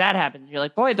story like that happens. You're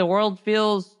like, boy, the world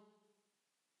feels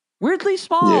weirdly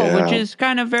small, which is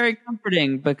kind of very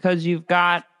comforting because you've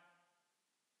got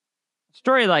a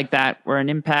story like that where an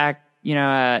impact,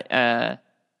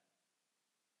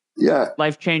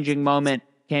 life-changing moment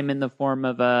came in the form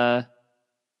of a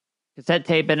cassette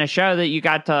tape and a show that you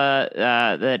got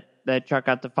to, that Chuck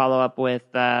got to follow up with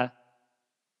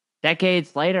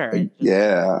decades later.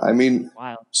 Yeah.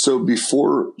 Wild. So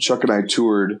before Chuck and I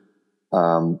toured,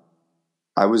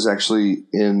 I was actually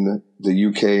in the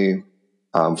UK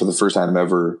for the first time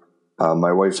ever.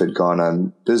 My wife had gone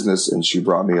on business and she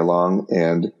brought me along,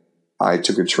 and I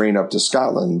took a train up to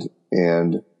Scotland,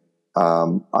 and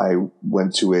I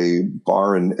went to a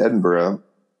bar in Edinburgh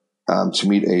to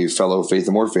meet a fellow Faith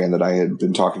and More fan that I had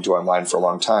been talking to online for a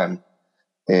long time.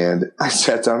 And I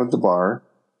sat down at the bar,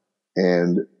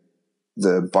 and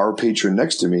the bar patron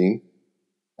next to me,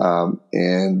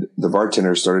 and the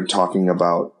bartender started talking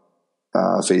about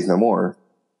Faith No More.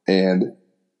 And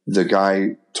the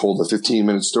guy told a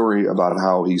 15-minute story about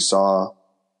how he saw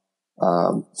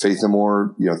Faith No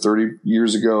More, 30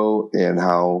 years ago, and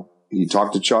how he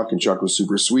talked to Chuck, and Chuck was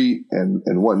super sweet and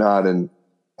whatnot, and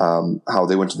how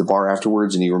they went to the bar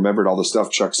afterwards, and he remembered all the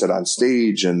stuff Chuck said on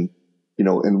stage and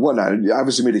and whatnot. It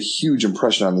obviously made a huge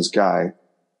impression on this guy.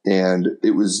 And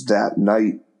it was that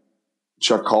night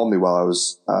Chuck called me while I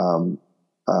was, then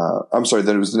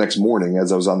it was the next morning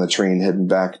as I was on the train heading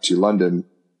back to London.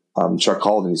 Chuck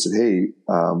called and he said, hey,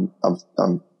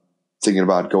 I'm thinking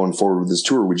about going forward with this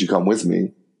tour. Would you come with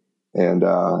me? And,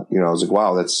 I was like,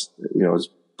 wow, that's, it's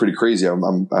pretty crazy. I'm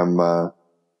a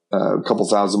couple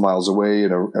thousand miles away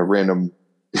in a random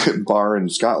bar in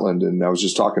Scotland, and I was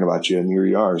just talking about you, and here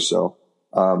you are. So,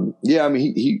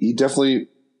 he definitely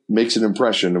makes an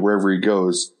impression wherever he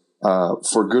goes,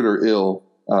 for good or ill,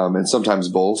 and sometimes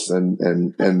both. And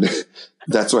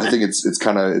that's why I think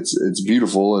it's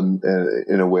beautiful and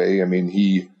in a way.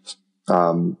 He,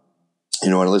 I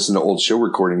listen to old show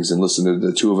recordings and listen to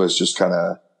the two of us just kind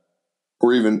of,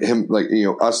 or even him,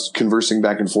 us conversing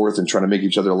back and forth and trying to make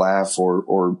each other laugh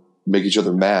or make each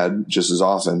other mad just as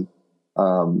often.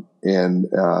 And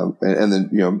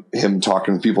then, him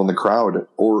talking to people in the crowd,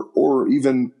 or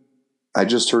even I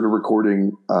just heard a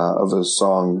recording, of a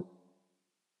song,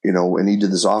 and he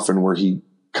did this often where he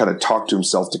kind of talked to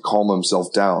himself to calm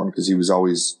himself down because he was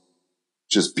always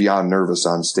just beyond nervous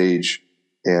on stage.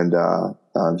 And,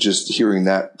 just hearing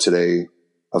that today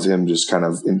of him just kind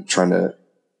of trying to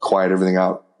quiet everything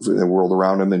out for the world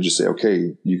around him and just say,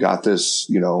 okay, you got this,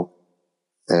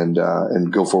 and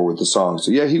go forward with the song.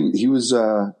 So yeah, he was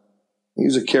a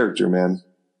character, man.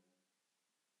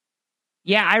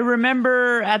 Yeah, I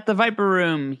remember at the Viper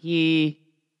Room, and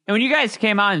when you guys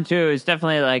came on too, it was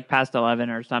definitely past 11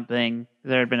 or something.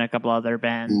 There had been a couple other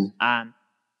bands.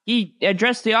 He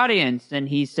addressed the audience and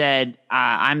he said,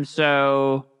 I'm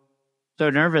so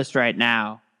nervous right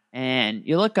now. And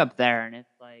you look up there and it's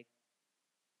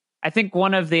I think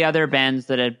one of the other bands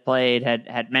that had played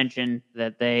had mentioned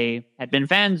that they had been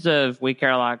fans of We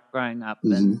Care a Lot growing up,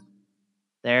 and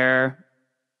they're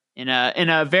in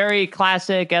a very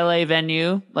classic LA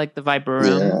venue like the Viper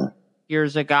Room. Yeah.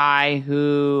 Here's a guy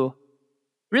who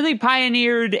really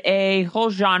pioneered a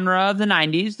whole genre of the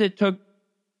 90s that took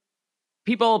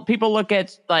people look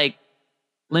at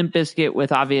Limp Bizkit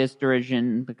with obvious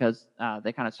derision because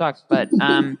they kind of suck, but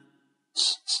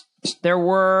there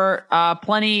were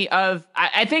plenty of,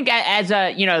 I think as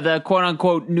a, the quote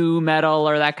unquote new metal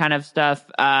or that kind of stuff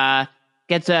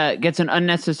gets an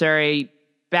unnecessary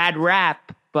bad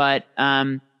rap. But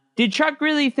did Chuck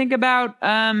really think about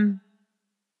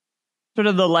sort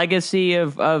of the legacy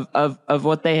of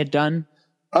what they had done?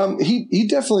 He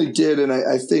definitely did. And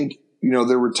I think,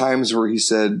 there were times where he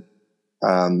said, he's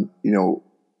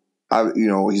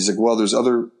like, well, there's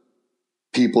other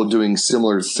people doing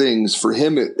similar things. For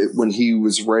him, when he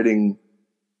was writing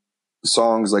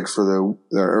songs like for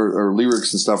or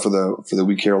lyrics and stuff for the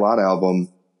We Care a Lot album,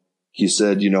 he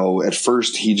said, at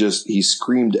first he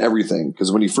screamed everything,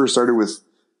 because when he first started with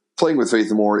playing with Faith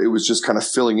No More, it was just kind of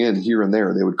filling in here and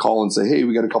there. They would call and say, hey,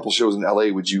 we got a couple shows in LA,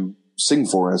 would you sing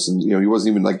for us? And he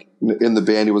wasn't even like in the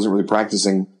band, he wasn't really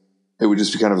practicing. It would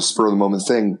just be kind of a spur of the moment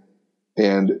thing.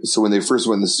 And so when they first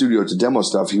went in the studio to demo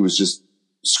stuff, he was just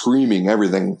screaming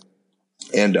everything.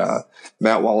 And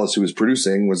Matt Wallace, who was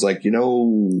producing, was like,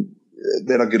 that'll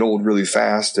get old really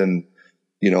fast. And,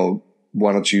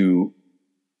 why don't you,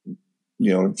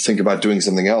 think about doing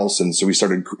something else? And so we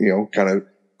started, kind of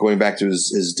going back to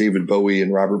his David Bowie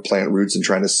and Robert Plant roots and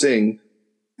trying to sing.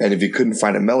 And if he couldn't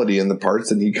find a melody in the parts,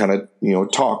 then he kind of,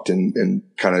 talked and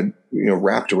kind of,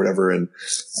 rapped or whatever. And,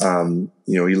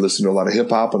 he listened to a lot of hip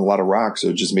hop and a lot of rock. So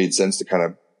it just made sense to kind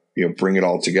of, bring it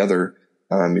all together.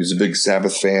 He was a big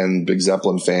Sabbath fan, big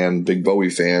Zeppelin fan, big Bowie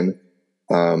fan.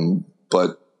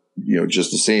 But, just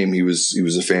the same, he was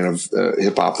a fan of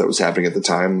hip hop that was happening at the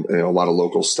time, a lot of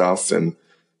local stuff. And,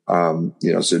 so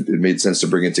it made sense to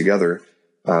bring it together.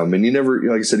 And he never,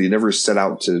 like I said, he never set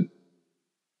out to,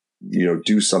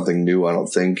 do something new. I don't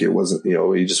think it wasn't,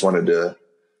 he just wanted to,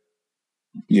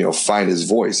 find his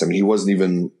voice. I mean, he wasn't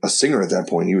even a singer at that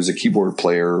point. He was a keyboard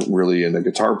player, really, and a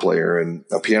guitar player and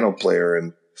a piano player.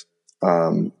 And,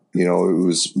 it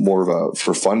was more of a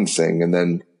for fun thing. And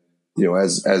then,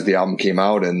 as the album came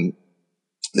out and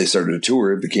they started to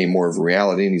tour, it became more of a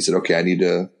reality. And he said, okay, I need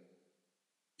to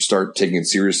start taking it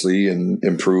seriously and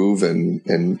improve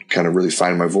and kind of really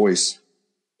find my voice.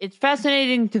 It's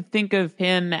fascinating to think of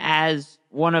him as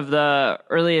one of the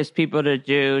earliest people to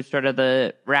do sort of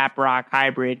the rap rock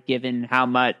hybrid, given how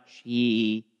much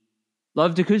he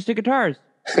loved acoustic guitars.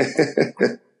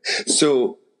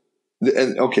 So,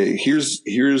 and okay,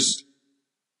 here's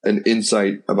an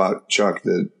insight about Chuck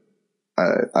that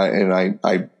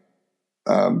I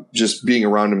just being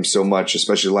around him so much,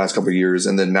 especially the last couple of years,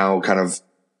 and then now kind of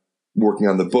working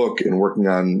on the book and working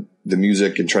on the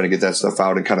music and trying to get that stuff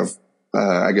out and kind of,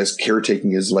 I guess,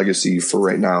 caretaking his legacy for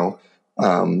right now.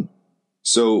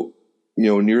 So,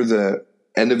 near the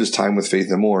end of his time with Faith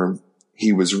No More,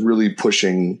 he was really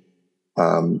pushing,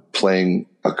 playing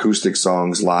acoustic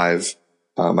songs live.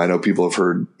 I know people have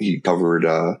heard he covered,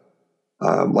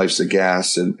 Life's a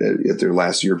Gas at their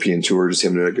last European tour, just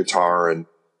him and a guitar. And,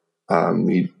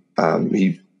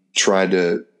 he tried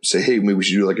to say, hey, maybe we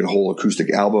should do like a whole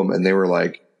acoustic album. And they were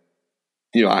like,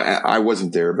 I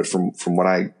wasn't there, but from what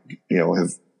I,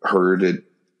 have heard it,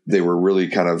 they were really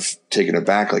kind of taken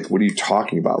aback. Like, what are you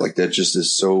talking about? Like, that just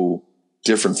is so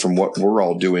different from what we're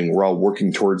all doing. We're all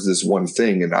working towards this one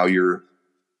thing. And now you're,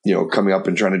 coming up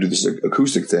and trying to do this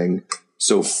acoustic thing.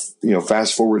 So,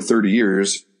 fast forward 30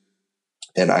 years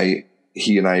and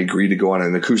he and I agreed to go on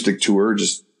an acoustic tour,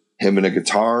 just him and a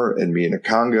guitar and me and a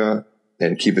conga,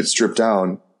 and keep it stripped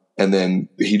down. And then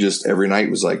he just every night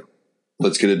was like,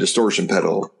 let's get a distortion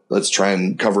pedal. Let's try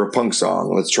and cover a punk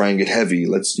song. Let's try and get heavy.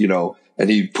 Let's, and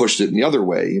he pushed it in the other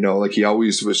way, like he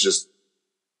always was just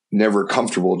never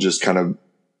comfortable, just kind of,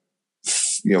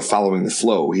 following the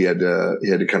flow. He had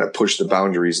to kind of push the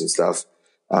boundaries and stuff.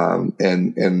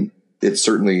 And it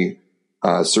certainly,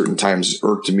 certain times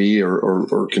irked me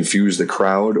or confused the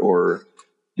crowd or,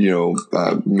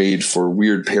 made for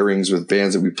weird pairings with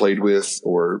bands that we played with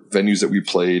or venues that we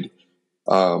played.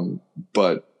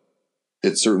 But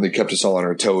it certainly kept us all on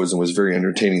our toes and was very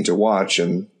entertaining to watch.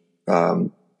 And,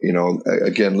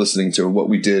 again, listening to what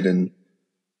we did in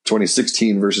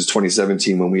 2016 versus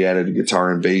 2017, when we added a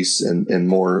guitar and bass and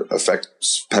more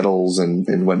effects pedals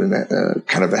and went in a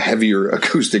kind of a heavier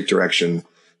acoustic direction.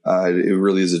 It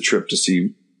really is a trip to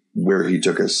see where he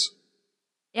took us.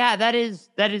 Yeah, that is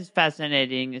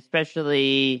fascinating,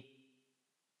 especially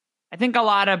I think a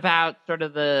lot about sort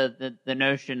of the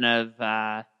notion of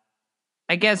I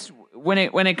guess when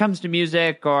it comes to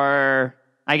music, or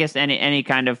I guess any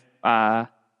kind of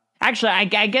actually I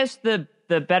guess the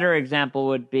better example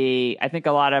would be, I think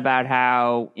a lot about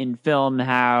how in film,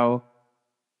 how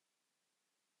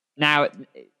now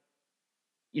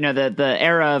the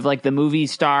era of like the movie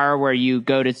star where you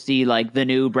go to see like the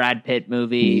new Brad Pitt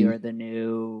movie or the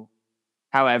new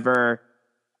however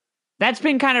that's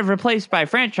been kind of replaced by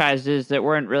franchises that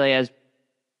weren't really as,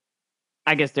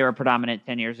 I guess they were predominant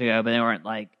 10 years ago, but they weren't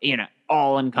like,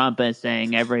 all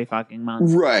encompassing every fucking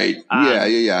month. Right.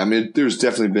 Yeah. I mean, there's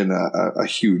definitely been a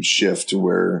huge shift to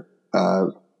where,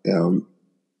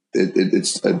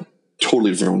 it's a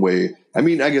totally different way. I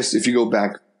mean, I guess if you go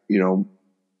back, you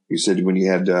said when you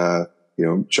had,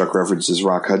 Chuck references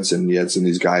Rock Hudson, you had some of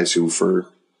these guys who for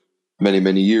many,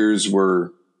 many years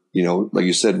were, like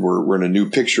you said, we're in a new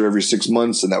picture every 6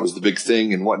 months, and that was the big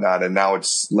thing and whatnot. And now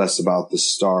it's less about the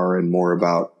star and more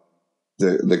about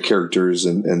the characters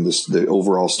and the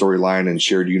overall storyline and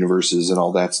shared universes and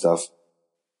all that stuff.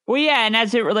 Well, yeah. And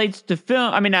as it relates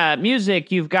to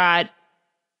music, you've got,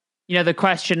 the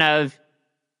question of,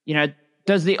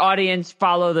 does the audience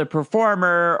follow the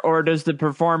performer, or does the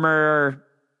performer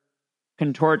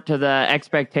contort to the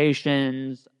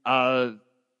expectations of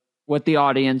what the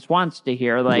audience wants to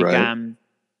hear? Like, right.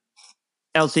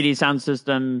 LCD Sound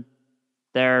System,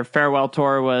 their farewell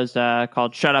tour was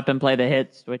called "Shut Up and Play the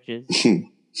Hits," which is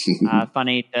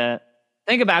funny to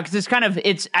think about, because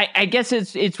I guess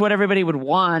it's what everybody would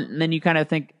want, and then you kind of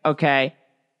think, okay,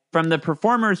 from the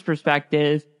performer's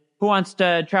perspective, who wants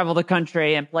to travel the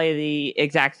country and play the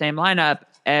exact same lineup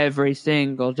every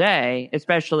single day,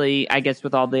 especially, I guess,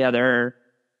 with all the other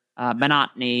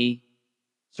monotony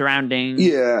surrounding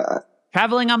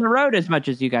traveling on the road as much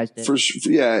as you guys did. For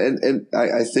sure. Yeah. And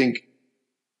I think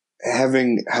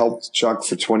having helped Chuck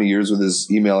for 20 years with his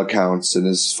email accounts and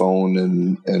his phone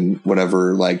and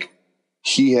whatever, like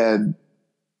he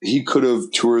could have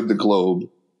toured the globe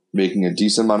making a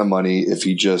decent amount of money if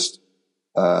he just,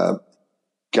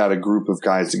 got a group of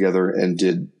guys together and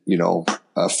did,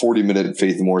 a 40-minute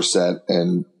Faith No More set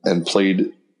and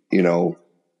played,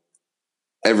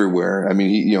 everywhere. I mean,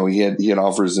 he had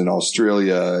offers in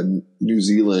Australia and New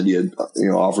Zealand. He had,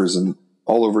 offers in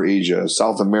all over Asia,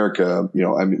 South America,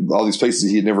 all these places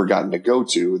he had never gotten to go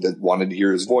to that wanted to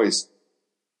hear his voice.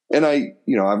 And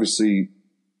obviously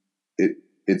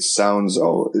it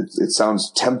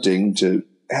sounds tempting to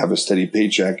have a steady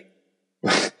paycheck.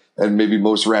 And maybe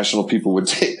most rational people would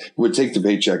take the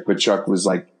paycheck, but Chuck was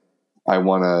like, I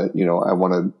want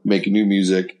to make new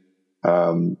music,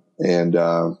 and kind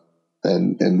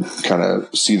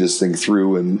of see this thing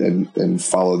through and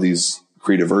follow these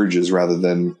creative urges rather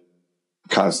than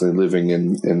constantly living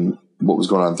in what was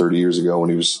going on 30 years ago when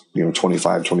he was,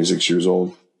 25, 26 years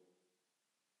old.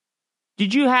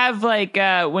 Did you have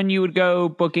when you would go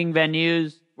booking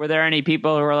venues, were there any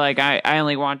people who were like, I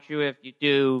only want you if you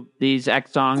do these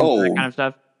X songs, that kind of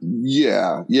stuff?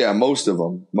 Yeah. Most of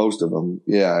them.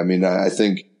 Yeah. I mean, I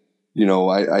think,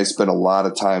 I spent a lot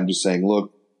of time just saying,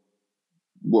 look,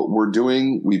 what we're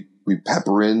doing, we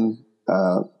pepper in,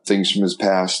 things from his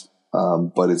past.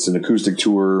 But it's an acoustic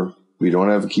tour. We don't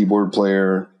have a keyboard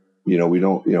player. We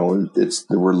don't,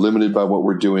 we're limited by what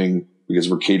we're doing because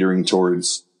we're catering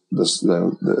towards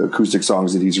the acoustic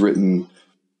songs that he's written,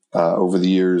 over the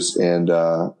years, and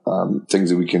things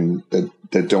that we can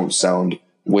that don't sound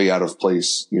way out of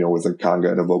place, with a conga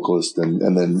and a vocalist,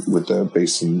 and then with the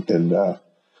bass and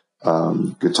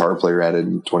guitar player added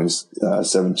in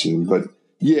 2017. But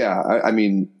yeah, I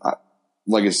mean,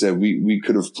 like I said, we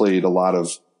could have played a lot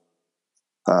of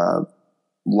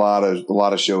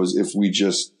shows if we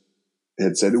just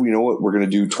had said, you know what, we're going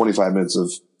to do 25 minutes of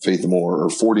Faith No More or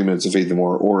 40 minutes of Faith No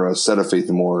More or a set of Faith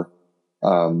No More.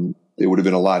 It would have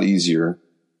been a lot easier.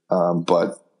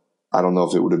 But I don't know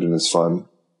if it would have been as fun.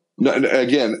 No,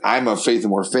 again, I'm a Faith No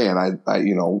More fan.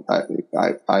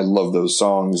 I love those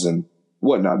songs and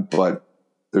whatnot, but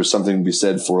there's something to be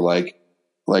said for like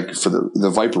for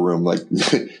the Viper Room. Like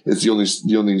it's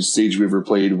the only stage we ever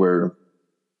played where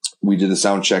we did a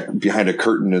sound check behind a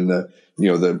curtain and the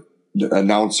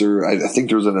announcer, I think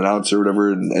there was an announcer or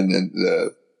whatever. And then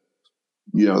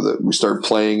we start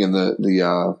playing and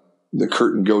the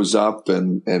curtain goes up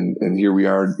and here we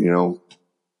are,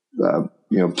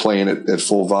 playing it at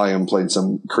full volume, playing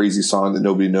some crazy song that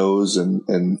nobody knows.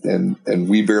 And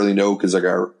we barely know because like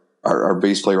our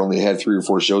bass player only had 3 or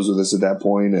 4 shows with us at that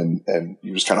point. And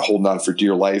he was kind of holding on for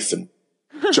dear life. And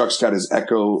Chuck's got his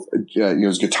echo,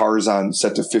 his guitar's on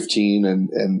set to 15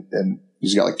 and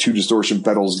he's got like 2 distortion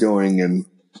pedals going and,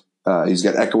 he's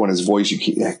got echo in his voice. You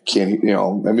can't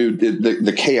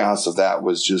the chaos of that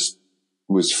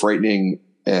was frightening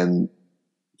and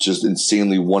just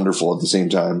insanely wonderful at the same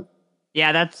time.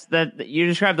 Yeah, you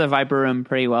described the Viper Room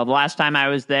pretty well. The last time I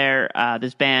was there,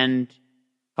 this band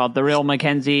called The Real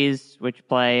Mackenzies, which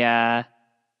play, I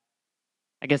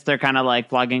guess they're kind of like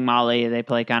Flogging Molly. They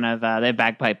play kind of, they have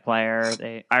bagpipe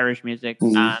player, Irish music.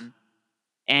 Mm-hmm.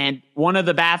 And one of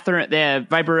the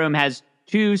Viper Room has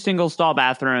two single stall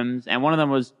bathrooms, and one of them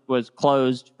was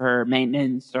closed for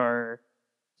maintenance or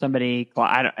somebody.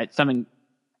 I don't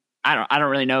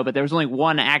really know, but there was only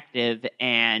one active,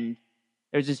 and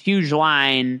there's this huge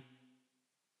line,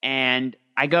 and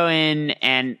I go in,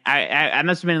 and I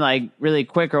must have been like really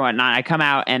quick or whatnot. I come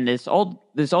out, and this old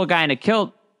guy in a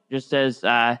kilt just says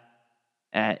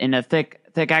in a thick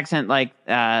accent, like,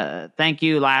 "Thank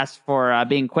you, lass, for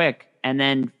being quick." And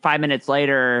then 5 minutes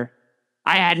later,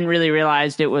 I hadn't really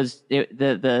realized it was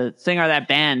the singer of that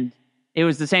band. It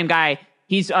was the same guy.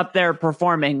 He's up there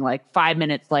performing like 5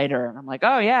 minutes later, and I'm like,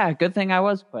 "Oh yeah, good thing I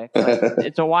was quick." Like,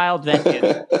 it's a wild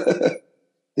venue.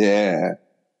 Yeah.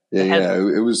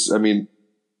 It was. I mean,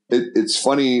 it's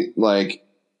funny, like,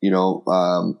 you know,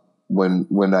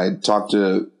 when I talk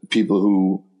to people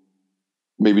who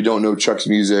maybe don't know Chuck's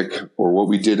music or what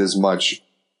we did as much,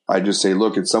 I just say,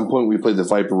 look, at some point we played the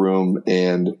Viper Room,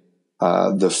 and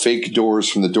the fake Doors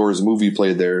from the Doors movie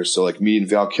played there. So like me and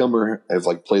Val Kilmer have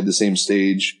like played the same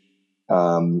stage.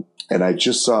 And I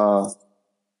just saw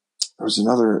there was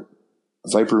another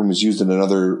Viper Room was used in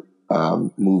another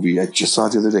movie. I just saw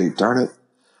it the other day. Darn it.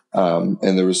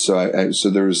 And there was so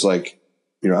there was like,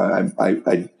 you know,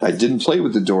 I didn't play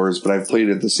with the Doors, but I've played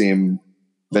at the same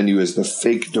venue as the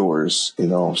fake Doors, you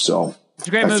know. So it's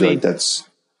a great movie. I feel like that's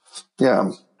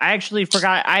I actually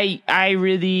forgot. I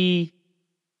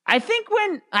think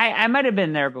when I might have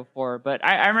been there before, but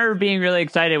I remember being really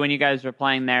excited when you guys were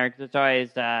playing there, because it's always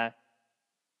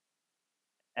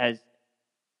as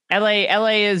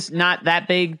LA is not that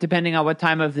big depending on what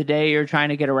time of the day you're trying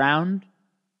to get around.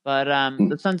 But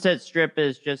the Sunset Strip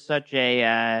is just such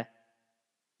a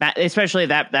especially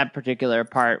that particular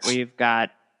part where you've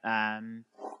got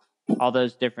all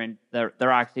those different the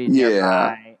Roxy's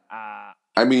nearby.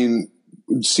 I mean,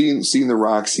 seeing the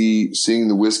Roxy, seeing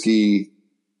the Whiskey,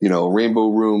 you know, Rainbow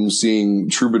Room, seeing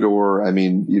Troubadour. I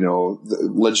mean, you know, the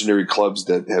legendary clubs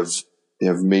that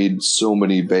have made so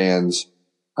many bands,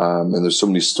 and there's so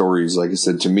many stories. Like I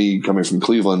said, to me, coming from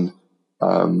Cleveland,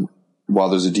 while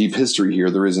there's a deep history here,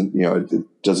 there isn't, you know,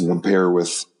 it doesn't compare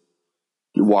with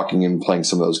walking in and playing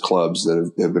some of those clubs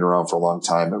that have been around for a long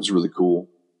time. That was really cool.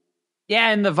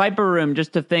 Yeah, in the Viper Room,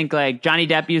 just to think, like, Johnny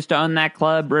Depp used to own that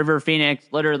club. River Phoenix,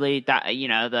 literally, you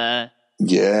know,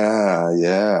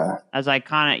 as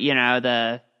iconic, you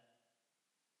know,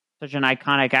 such an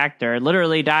iconic actor,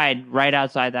 literally died right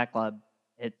outside that club.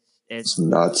 It's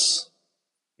nuts.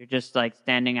 You're just like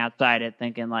standing outside it,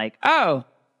 thinking like, oh,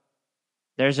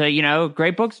 there's a, you know,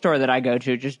 great bookstore that I go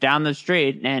to just down the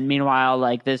street, and meanwhile,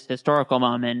 like, this historical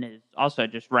moment is also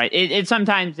just right.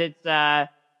 Sometimes it's.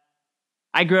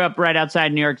 I grew up right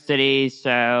outside New York City,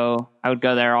 so I would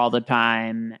go there all the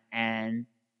time. And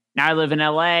now I live in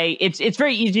LA. It's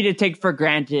very easy to take for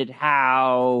granted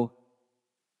how,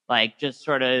 like, just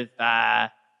sort of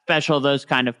special those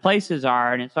kind of places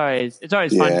are, and it's always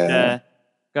fun to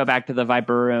go back to the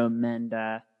Viper Room, and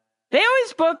they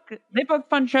book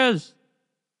fun shows.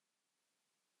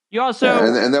 You also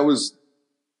and that was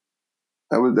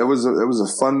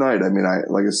a fun night. I mean,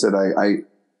 like I said,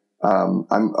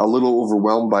 I'm a little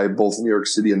overwhelmed by both New York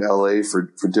City and LA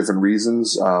for different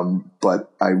reasons.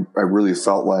 But I really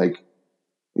felt like,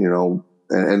 you know,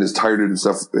 and as tired and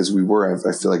stuff as we were,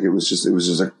 I feel like it was just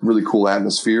a really cool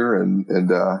atmosphere, and you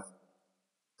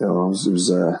know, it was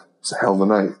a hell of a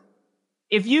night.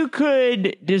 If you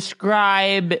could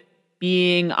describe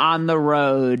being on the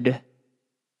road,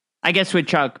 I guess with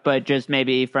Chuck, but just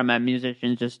maybe from a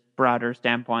musician's just broader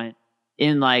standpoint,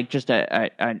 in like just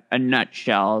a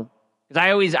nutshell, because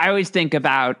I always think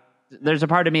about, there's a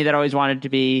part of me that always wanted to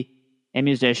be a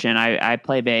musician. I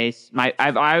play bass.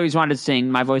 I always wanted to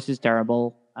sing. My voice is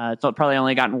terrible. It's probably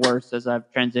only gotten worse as I've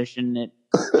transitioned. It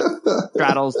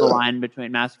straddles the line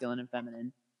between masculine and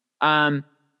feminine.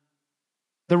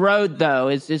 The road though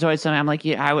is always something I'm like,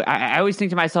 yeah, I always think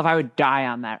to myself, I would die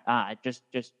on that. Just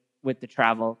with the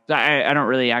travel. I don't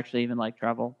really actually even like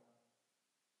travel.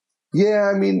 Yeah,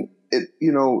 I mean,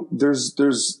 you know, there's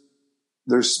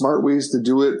smart ways to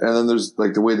do it, and then there's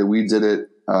like the way that we did it.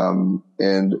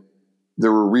 And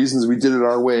there were reasons we did it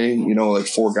our way, you know, like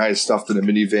 4 guys stuffed in a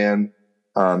minivan,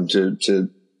 to,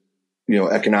 you know,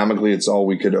 economically it's all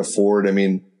we could afford. I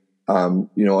mean,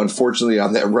 you know, unfortunately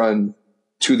on that run,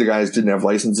 2 of the guys didn't have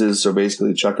licenses. So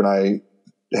basically Chuck and I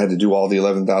had to do all the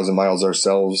 11,000 miles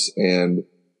ourselves. And,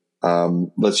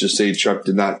 let's just say Chuck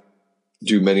did not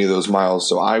do many of those miles.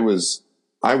 So I was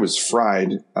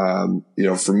fried. You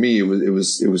know, for me, it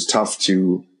was tough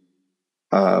to,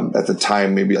 at the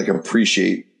time, maybe like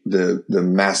appreciate the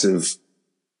massive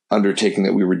undertaking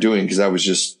that we were doing, because I was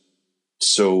just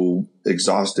so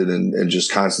exhausted and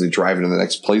just constantly driving to the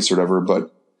next place or whatever.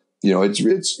 But,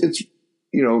 it's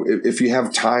if you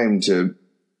have time to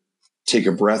take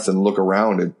a breath and look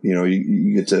around it,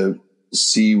 you get to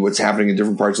see what's happening in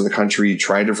different parts of the country,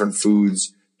 try different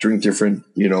foods, drink different,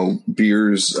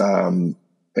 beers, and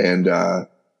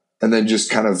then just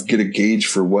kind of get a gauge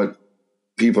for what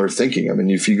people are thinking. I mean,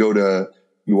 if you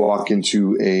walk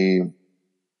into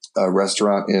a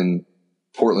restaurant in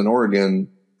Portland, Oregon,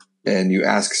 and you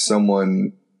ask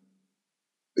someone,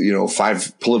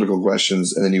 5 political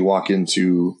questions, and then you walk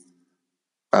into,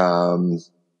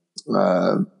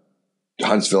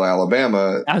 Huntsville,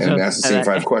 Alabama, and ask the same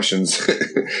 5 questions,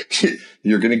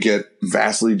 you're going to get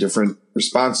vastly different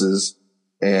responses.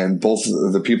 And both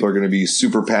of the people are going to be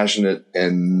super passionate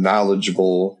and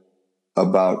knowledgeable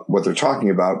about what they're talking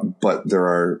about, but there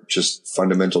are just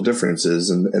fundamental differences.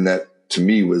 And that to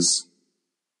me was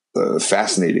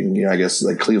fascinating. I guess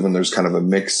like Cleveland, there's kind of a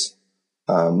mix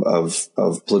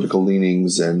of political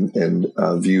leanings and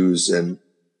views and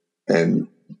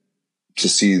to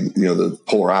see, the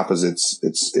polar opposites,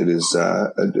 it is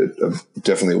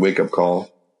definitely a wake up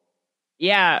call.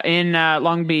 Yeah. In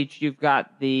Long Beach, you've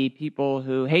got the people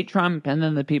who hate Trump and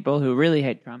then the people who really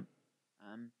hate Trump.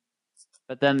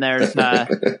 But then there's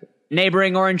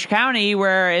neighboring Orange County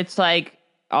where it's like,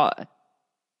 Southern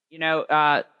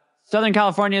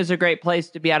California is a great place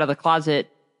to be out of the closet.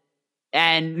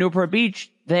 And Newport Beach,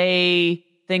 they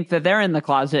think that they're in the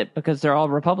closet because they're all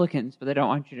Republicans, but they don't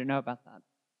want you to know about that.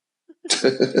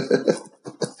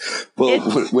 Well,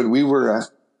 when we were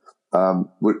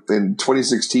in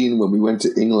 2016, when we went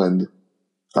to England,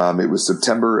 it was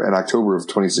September and October of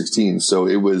 2016. So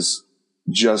it was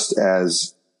just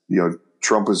as,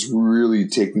 Trump was really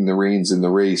taking the reins in the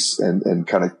race and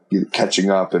kind of catching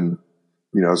up. And,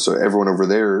 so everyone over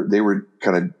there, they were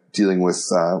kind of dealing with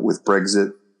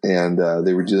Brexit, and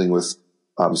they were dealing with,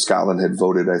 Scotland had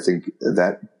voted, I think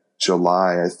that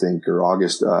July, or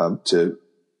August,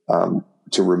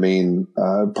 to remain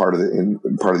part of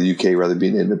the UK rather than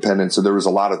being independent. So there was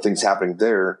a lot of things happening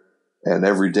there, and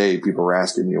every day people were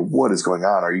asking, what is going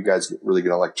on? Are you guys really going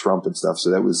to elect Trump and stuff?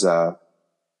 So that was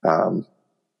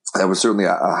certainly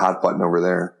a hot button over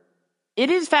there. It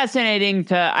is fascinating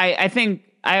I think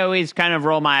I always kind of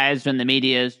roll my eyes when the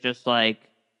media is just like,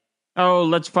 oh,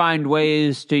 let's find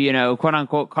ways to, quote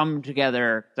unquote, come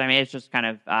together. I mean, it's just kind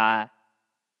of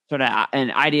sort of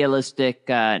an idealistic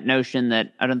notion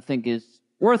that I don't think is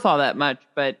worth all that much.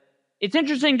 But it's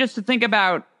interesting just to think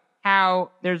about how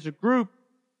there's a group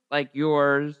like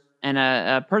yours and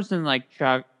a person like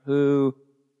Chuck who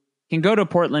can go to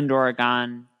Portland,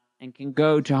 Oregon, and can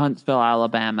go to Huntsville,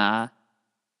 Alabama.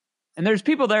 And there's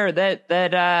people there that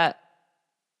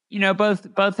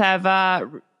both have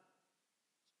are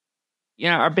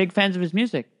big fans of his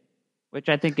music, which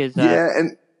I think is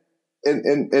and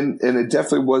it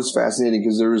definitely was fascinating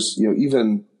because there's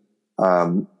even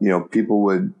people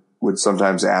would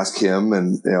sometimes ask him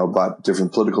and about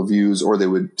different political views, or they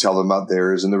would tell them about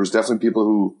theirs, and there was definitely people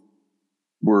who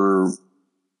were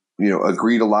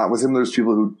agreed a lot with him. There's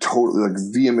people who totally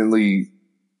vehemently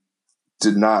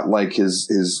did not like his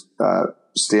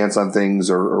stance on things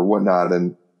or whatnot,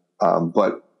 and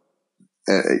but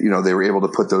they were able to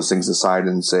put those things aside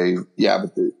and say, yeah,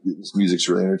 but this music's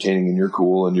really entertaining and you're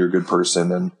cool and you're a good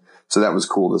person. And so that was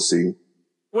cool to see.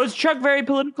 Was Chuck very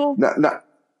political? No,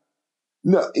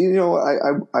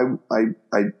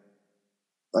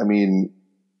 I mean,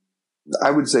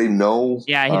 I would say no.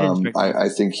 Yeah, he didn't. I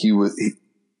think he was,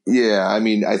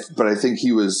 but I think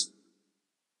he was,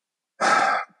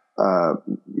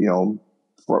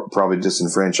 probably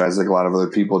disenfranchised like a lot of other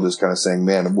people, just kind of saying,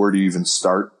 man, where do you even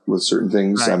start with certain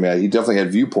things? Right. I mean, he definitely had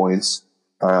viewpoints.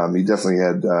 He definitely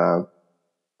had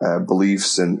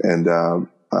beliefs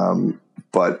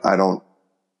but I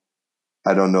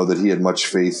don't know that he had much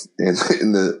faith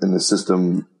in the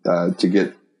system to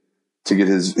get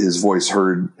his voice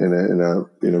heard in a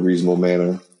reasonable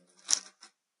manner.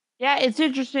 Yeah, it's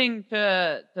interesting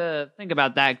to think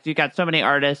about that because you got so many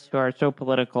artists who are so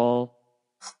political.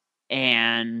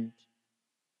 And,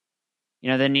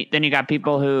 then you got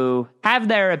people who have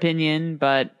their opinion,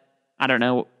 but I don't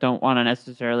know, don't want to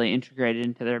necessarily integrate it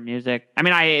into their music. I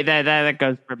mean, that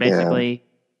goes for basically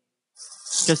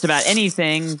just about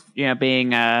anything.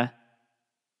 Being an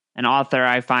author,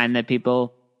 I find that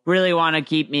people really want to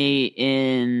keep me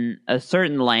in a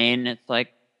certain lane. It's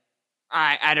like,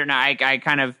 I don't know. I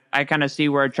kind of see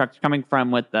where Chuck's coming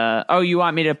from with you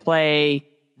want me to play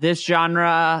this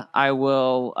genre, I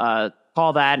will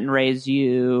call that and raise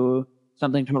you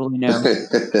something totally new.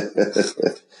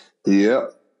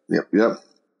 Yep.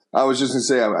 I was just gonna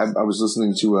say I was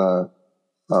listening to a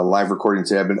live recording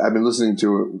today. I've been listening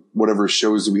to whatever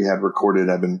shows that we had recorded.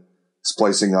 I've been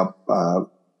splicing up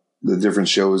the different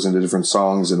shows into different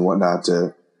songs and whatnot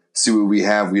to see what we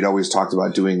have. We'd always talked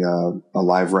about doing a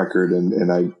live record,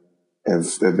 and I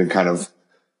have been kind of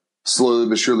slowly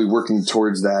but surely working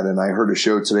towards that. And I heard a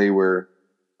show today where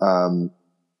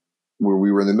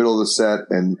we were in the middle of the set,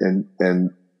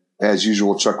 and as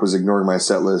usual, Chuck was ignoring my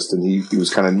set list, and he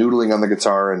was kind of noodling on the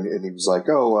guitar, and he was like,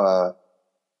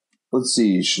 let's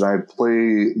see, should I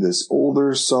play this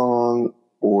older song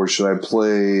or should I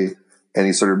play? And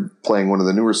he started playing one of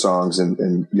the newer songs,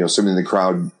 and somebody in the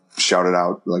crowd shouted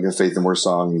out like a Faith No More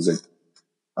song. He's like,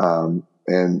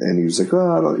 and he was like,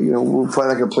 we're probably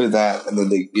not going to play that. And then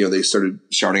they started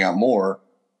shouting out more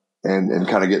and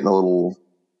kind of getting a little,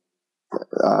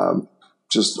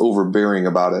 just overbearing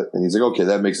about it. And he's like, okay,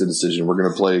 that makes a decision. We're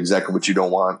going to play exactly what you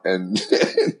don't want. And,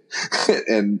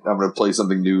 and I'm going to play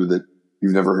something new that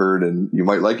you've never heard, and you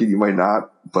might like it, you might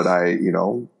not, but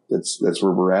that's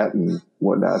where we're at and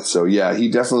whatnot. So yeah, he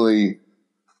definitely,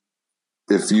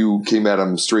 if you came at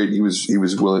him straight, he was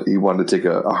willing, he wanted to take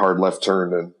a hard left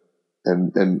turn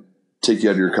and take you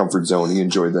out of your comfort zone. He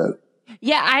enjoyed that.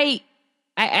 Yeah.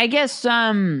 I guess,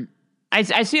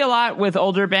 I see a lot with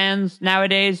older bands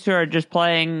nowadays who are just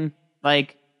playing,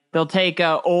 like, they'll take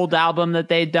a old album that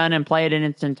they've done and play it in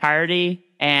its entirety.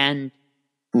 And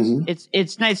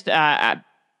it's nice to,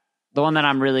 the one that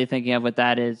I'm really thinking of with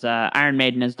that is Iron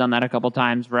Maiden has done that a couple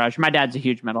times. Rush. My dad's a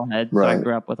huge metalhead, so I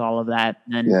grew up with all of that,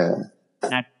 and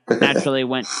naturally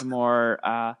went to more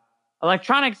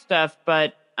electronic stuff.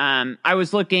 But I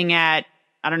was looking at,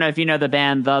 I don't know if you know the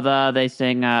band The. They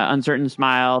sing "Uncertain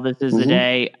Smile." This is the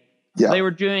day. Yeah. They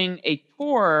were doing a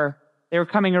tour. They were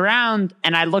coming around,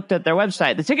 and I looked at their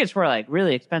website. The tickets were like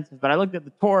really expensive, but I looked at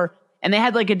the tour, and they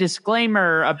had like a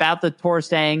disclaimer about the tour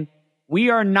saying, we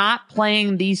are not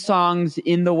playing these songs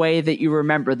in the way that you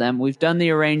remember them. We've done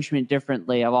the arrangement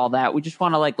differently of all that. We just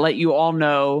want to like let you all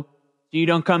know so you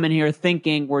don't come in here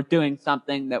thinking we're doing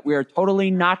something that we are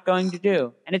totally not going to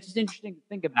do. And it's just interesting to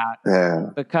think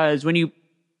about because when you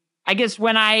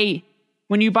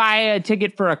buy a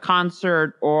ticket for a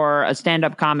concert or a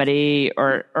stand-up comedy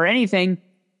or anything,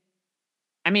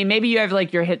 I mean, maybe you have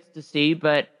like your hits to see,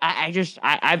 but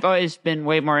I've always been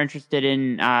way more interested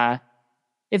in,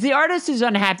 if the artist is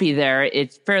unhappy there,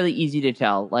 it's fairly easy to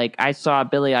tell. Like, I saw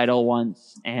Billy Idol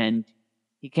once, and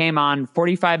he came on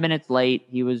 45 minutes late.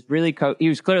 He was he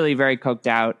was clearly very coked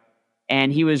out,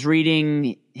 and he was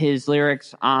reading his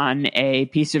lyrics on a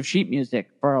piece of sheet music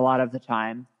for a lot of the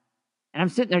time. And I'm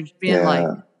sitting there just being like,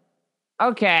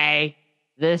 okay,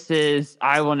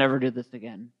 I will never do this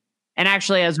again. And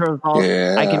actually, as a result,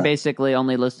 I can basically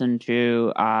only listen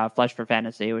to Flesh for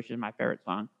Fantasy, which is my favorite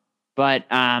song. But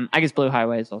I guess Blue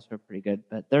Highway is also pretty good.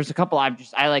 But there's a couple I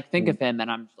think of him,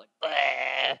 and I'm just like,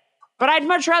 bleh. But I'd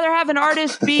much rather have an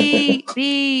artist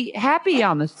be happy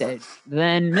on the stage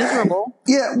than miserable.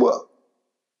 Yeah,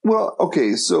 well,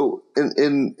 okay. So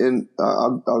in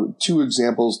two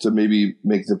examples to maybe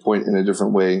make the point in a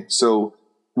different way. So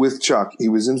with Chuck, he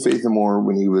was in Faith No More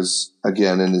when he was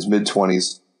again in his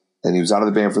mid-20s, and he was out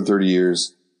of the band for 30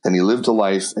 years, and he lived a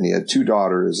life, and he had 2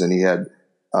 daughters, and he had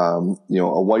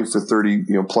a wife for 30,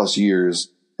 plus years,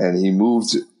 and he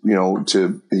moved,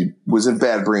 he was in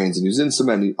Bad Brains, and he was in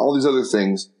Cement, all these other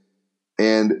things.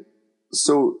 And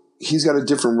so he's got a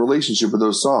different relationship with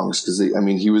those songs because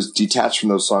he was detached from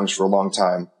those songs for a long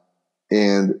time.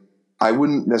 And I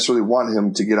wouldn't necessarily want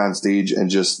him to get on stage and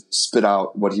just spit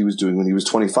out what he was doing when he was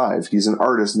 25. He's an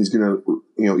artist and he's going to,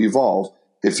 evolve.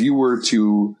 If you were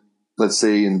to, let's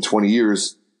say in 20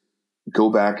 years, go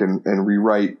back and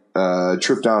rewrite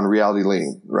Trip Down Reality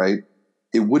Lane, right?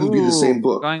 It wouldn't be the same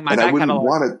book. And I wouldn't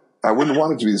want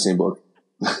it to be the same book.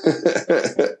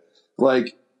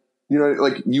 like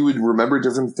you would remember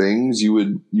different things. You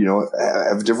would,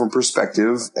 have a different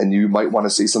perspective, and you might want to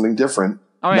say something different.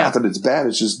 Oh, yeah. Not that it's bad.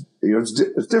 It's just,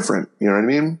 it's different. You know what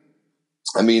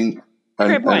I mean?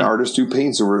 An artist who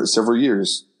paints over several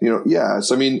years,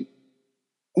 So,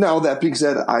 now that being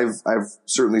said, I've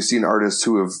certainly seen artists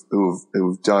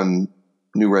who've done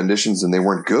new renditions and they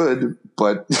weren't good,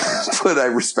 but but I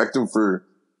respect them for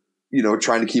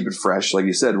trying to keep it fresh, like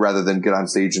you said, rather than get on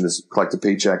stage and just collect a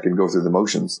paycheck and go through the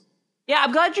motions. Yeah,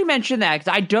 I'm glad you mentioned that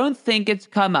because I don't think it's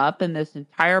come up in this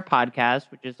entire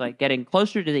podcast, which is like getting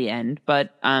closer to the end.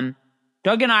 But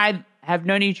Doug and I have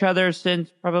known each other since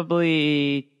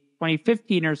probably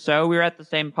 2015 or so. We were at the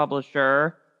same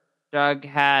publisher. Doug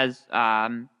has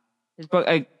his book,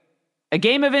 a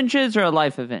Game of Inches or a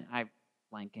Life of Inches. I'm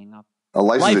blanking up. A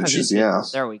Life of Inches, yeah.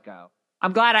 There we go.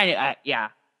 I'm glad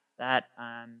that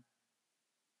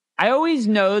I always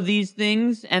know these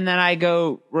things, and then I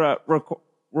go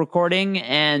recording,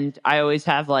 and I always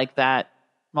have like that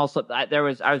small slip. I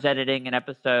was editing an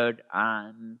episode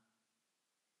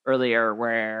earlier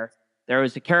where there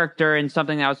was a character in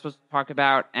something that I was supposed to talk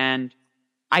about, and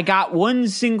I got one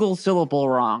single syllable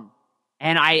wrong.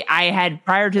 And I had,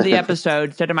 prior to the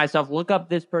episode, said to myself, look up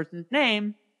this person's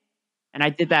name. And I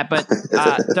did that. But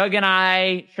Doug and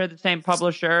I share the same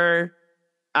publisher.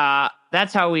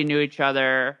 That's how we knew each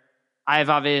other. I've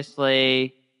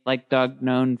obviously, like Doug,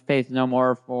 known Faith No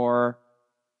More for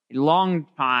a long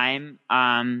time,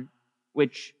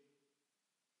 which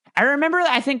I remember,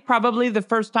 I think probably the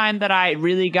first time that I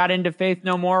really got into Faith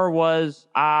No More was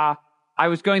I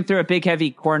was going through a big,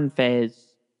 heavy Korn phase.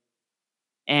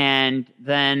 And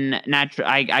then,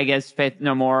 I guess Faith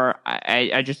No More,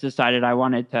 I just decided I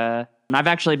wanted to. I've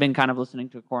actually been kind of listening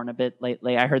to Korn a bit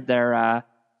lately. I heard their,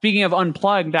 speaking of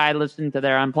Unplugged, I listened to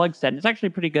their Unplugged set, and it's actually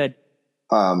pretty good.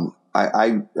 When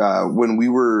we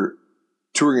were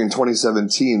touring in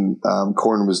 2017,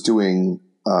 Korn was doing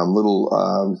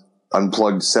little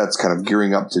unplugged sets, kind of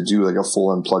gearing up to do like a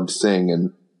full unplugged thing.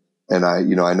 And I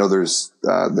know there's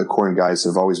the Korn guys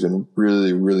have always been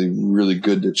really, really, really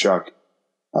good to Chuck.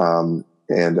 I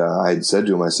had said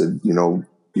to him, I said,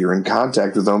 you're in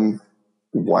contact with them.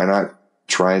 Why not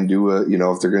try and do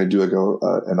if they're going to do like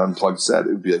an unplugged set, it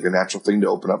would be like a natural thing to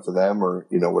open up for them or,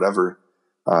 whatever.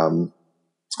 And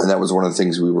that was one of the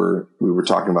things we were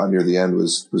talking about near the end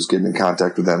was getting in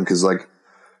contact with them. Cause like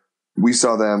we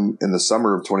saw them in the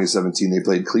summer of 2017, they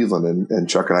played Cleveland and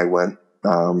Chuck and I went,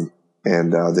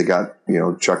 they got,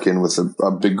 Chuck in with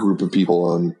a big group of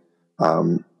people and,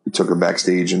 we took him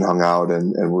backstage and hung out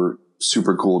and were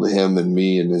super cool to him and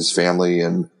me and his family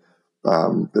and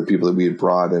the people that we had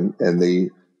brought. And they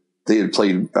had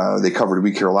played, they covered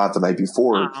We Care a Lot the night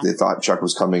before. Uh-huh. They thought Chuck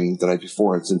was coming the night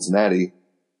before in Cincinnati.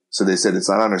 So they said, it's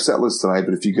not on our set list tonight,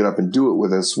 but if you get up and do it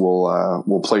with us,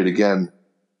 we'll play it again.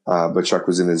 But Chuck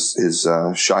was in his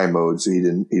shy mode, so he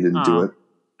didn't do it.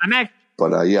 But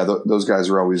those guys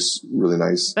are always really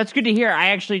nice. That's good to hear. I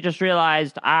actually just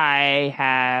realized I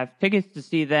have tickets to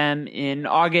see them in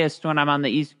August when I'm on the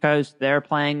East Coast. They're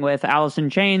playing with Alice in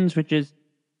Chains, which is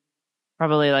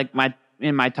probably like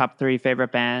in my top 3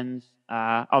 favorite bands.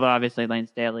 Although obviously Lane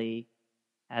Staley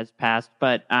has passed,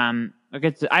 but I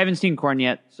haven't seen Korn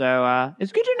yet, so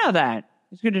it's good to know that.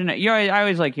 It's good to know. I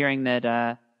always like hearing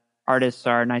that artists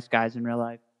are nice guys in real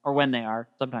life, or when they are.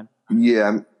 Sometimes.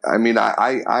 Yeah, I mean,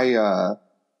 I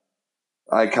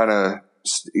kind of,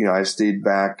 I stayed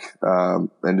back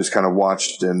and just kind of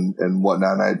watched and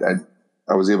whatnot. And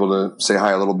I was able to say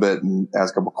hi a little bit and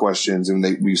ask a couple questions. And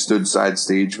we stood side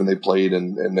stage when they played,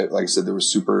 and like I said, they were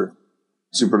super,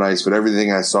 super nice. But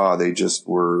everything I saw, they just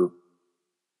were,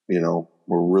 were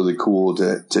really cool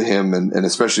to him, and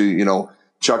especially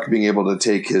Chuck being able to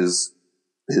take his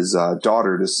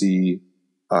daughter to see.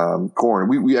 Korn.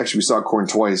 We actually saw Korn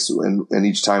twice, and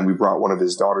each time we brought one of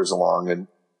his daughters along, and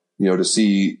to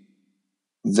see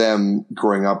them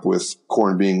growing up with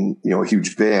Korn being a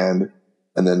huge band,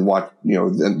 and then watch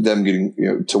them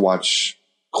getting to watch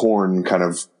Korn kind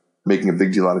of making a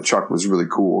big deal out of Chuck was really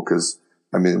cool, because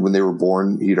I mean when they were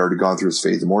born he'd already gone through his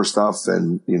Faith No More stuff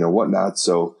and whatnot,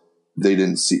 so they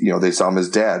didn't see they saw him as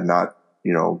dad, not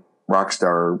rock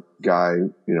star guy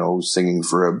singing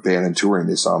for a band and touring.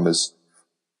 They saw him as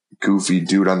goofy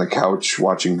dude on the couch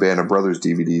watching Band of Brothers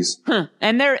DVDs. Huh.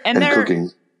 And they're cooking.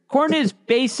 Korn is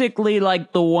basically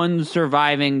like the one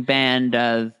surviving band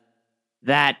of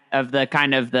the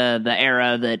kind of the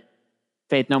era that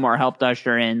Faith No More helped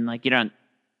usher in. Like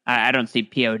I don't see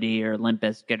POD or Limp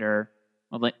Bizkit or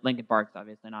Linkin Park's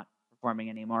obviously not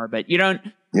performing anymore, but you don't.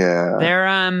 Yeah.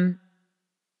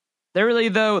 They're really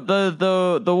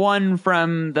the one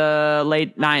from the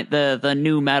late night, the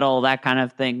new metal, that kind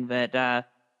of thing that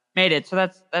made it. So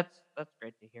that's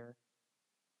great to hear.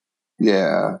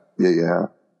 Yeah.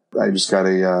 I just got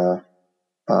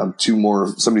two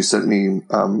more. Somebody sent me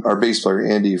our bass player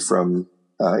Andy from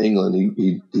England.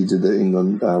 He did the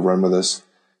England run with us.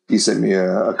 He sent me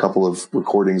a couple of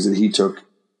recordings that he took,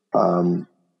 so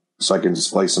I can just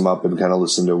splice them up and kind of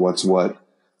listen to what's what.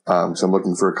 So I'm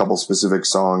looking for a couple specific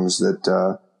songs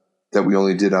that we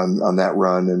only did on that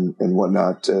run and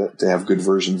whatnot to have good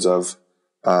versions of.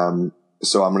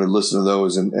 So I'm going to listen to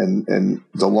those, and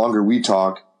the longer we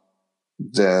talk,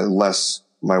 the less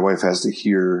my wife has to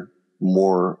hear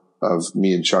more of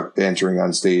me and Chuck bantering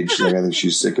on stage. Like, I think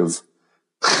she's sick of.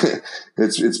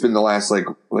 It's been the last like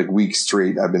week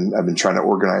straight. I've been trying to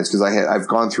organize because I've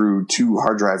gone through 2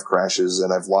 hard drive crashes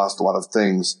and I've lost a lot of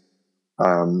things,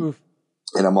 and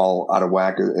I'm all out of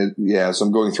whack. So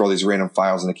I'm going through all these random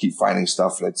files and I keep finding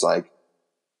stuff, and it's like,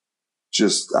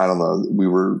 just I don't know.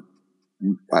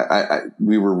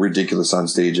 we were ridiculous on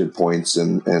stage at points,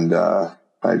 and I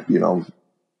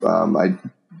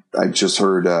just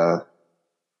heard an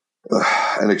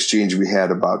exchange we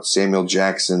had about Samuel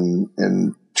Jackson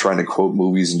and trying to quote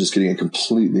movies and just getting it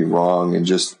completely wrong and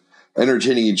just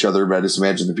entertaining each other. But I just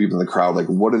imagine the people in the crowd, like,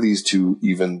 what are these two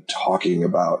even talking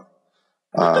about?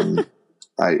 I don't know.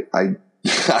 I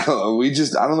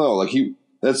don't know. Like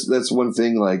that's one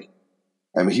thing. Like,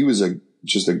 I mean, he was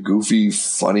just a goofy,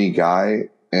 funny guy.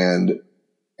 And,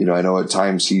 I know at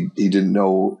times he didn't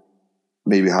know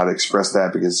maybe how to express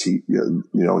that because he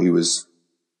was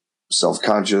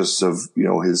self-conscious of,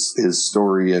 his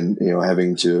story and,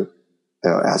 having to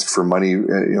ask for money,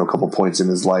 a couple points in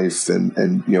his life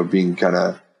and being kind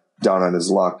of down on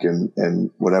his luck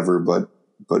and whatever. But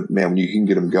man, when you can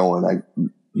get him going,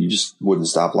 you just wouldn't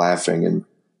stop laughing. And,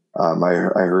 I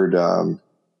heard,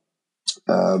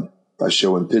 a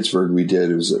show in Pittsburgh we did.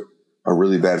 It was a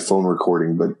really bad phone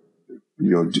recording, but,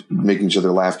 making each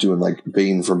other laugh, doing like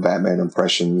Bane from Batman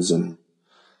impressions and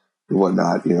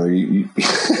whatnot.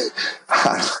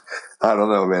 I don't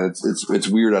know, man. It's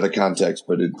weird out of context,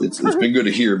 but it's been good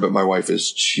to hear. But my wife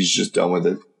she's just done with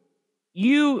it.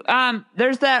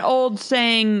 There's that old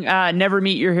saying, never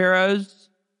meet your heroes.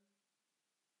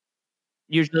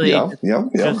 Usually,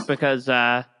 just because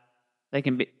they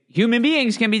can be human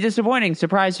beings can be disappointing.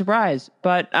 Surprise, surprise.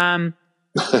 But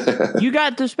you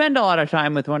got to spend a lot of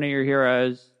time with one of your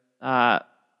heroes. You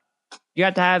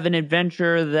got to have an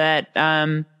adventure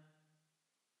that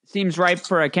seems ripe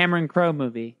for a Cameron Crowe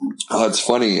movie. Oh, it's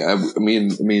funny. Me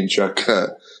and Chuck,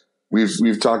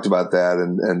 we've talked about that,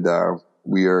 and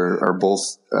we are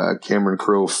both Cameron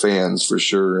Crowe fans for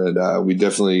sure, and we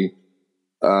definitely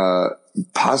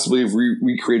possibly have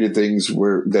recreated things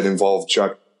that involve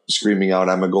Chuck screaming out,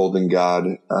 "I'm a golden god."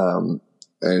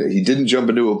 And he didn't jump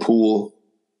into a pool,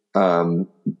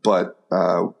 but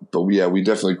we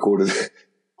definitely quoted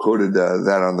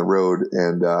that on the road,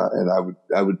 and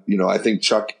I would I think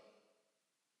Chuck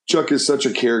is such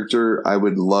a character. I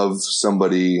would love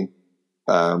somebody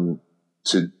to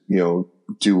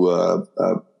do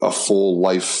a full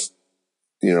life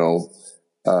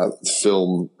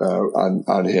film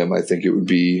on him. I think it would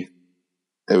be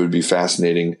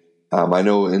fascinating. I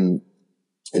know in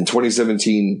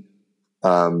 2017,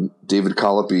 David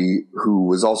Colopy, who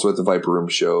was also at the Viper Room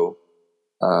show,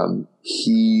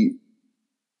 he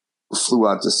flew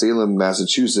out to Salem,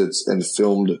 Massachusetts, and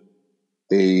filmed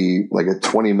a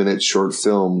 20-minute short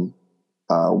film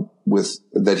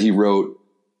that he wrote,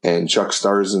 and Chuck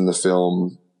stars in the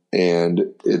film,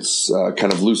 and it's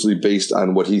kind of loosely based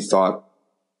on what he thought.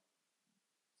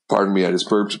 Pardon me, I just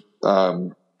burped.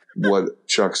 What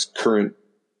Chuck's current.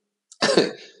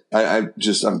 I'm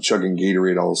chugging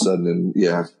Gatorade all of a sudden, and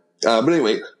yeah. But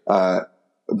anyway,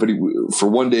 for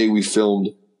one day we filmed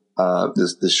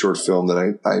this short film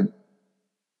that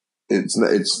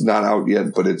it's not out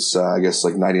yet, but it's I guess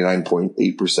like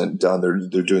 99.8% done.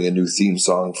 They're doing a new theme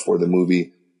song for the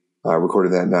movie.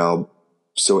 Recording that now,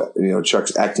 so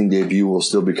Chuck's acting debut will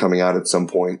still be coming out at some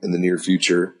point in the near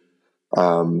future.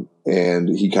 And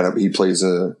he plays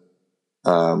a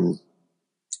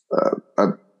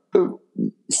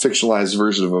fictionalized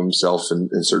version of himself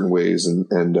in certain ways, and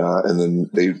then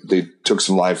they took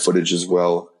some live footage as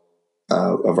well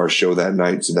of our show that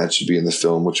night, so that should be in the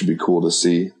film, which would be cool to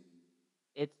see.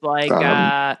 It's like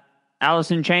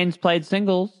Alice in Chains played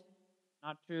singles,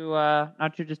 not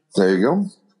to just. There you go.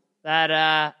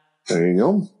 That there you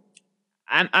go.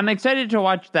 I'm excited to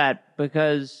watch that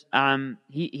because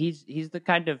he's the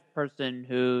kind of person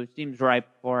who seems ripe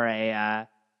for a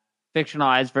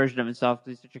fictionalized version of himself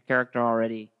because he's such a character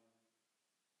already.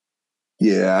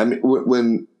 Yeah, I mean,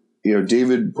 when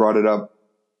David brought it up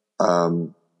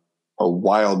a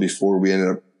while before we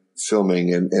ended up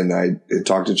filming, and I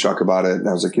talked to Chuck about it, and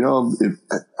I was like,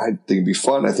 I think it'd be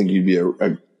fun. I think you'd be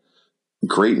a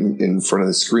great in front of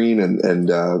the screen, and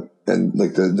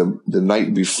like the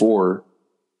night before,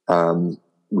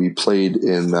 we played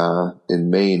in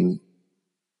Maine,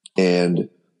 and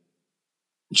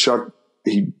Chuck,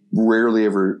 he rarely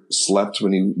ever slept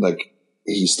when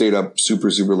he stayed up super,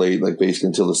 super late, like basically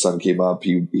until the sun came up.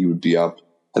 He would be up,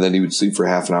 and then he would sleep for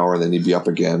half an hour, and then he'd be up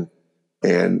again.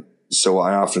 And so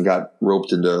I often got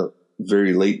roped into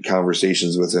very late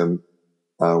conversations with him,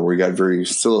 where he got very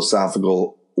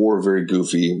philosophical or very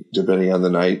goofy, depending on the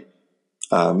night.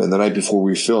 And the night before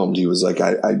we filmed, he was like,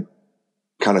 I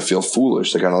kind of feel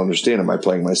foolish. Like, I don't understand. Am I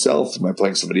playing myself? Am I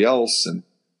playing somebody else? And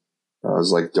I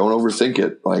was like, don't overthink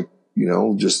it. Like,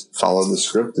 just follow the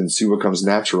script and see what comes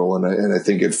natural. And I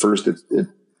think at first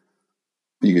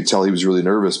you could tell he was really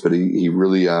nervous, but he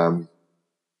really,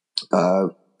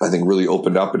 I think really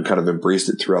opened up and kind of embraced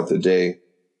it throughout the day.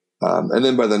 And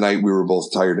then by the night we were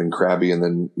both tired and crabby, and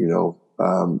then,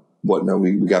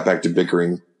 we got back to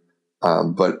bickering.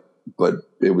 But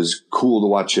it was cool to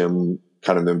watch him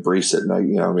kind of embrace it.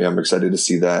 And I'm excited to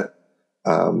see that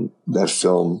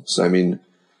film. So, I mean,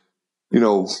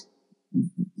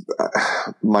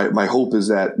 my hope is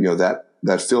that,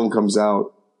 that film comes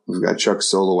out. We've got Chuck's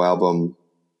solo album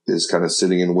is kind of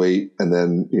sitting in wait, and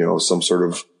then, some sort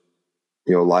of,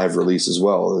 live release as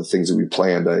well. The things that we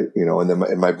planned, and then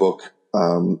in my book,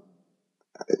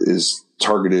 is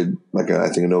targeted I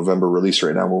think a November release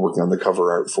right now. We're working on the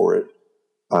cover art for it.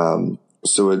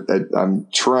 So I'm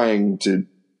trying to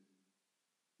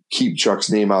keep Chuck's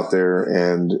name out there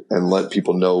and let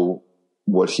people know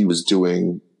what he was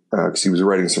doing. Cause he was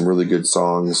writing some really good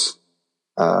songs,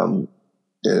 as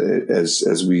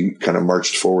we kind of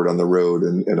marched forward on the road,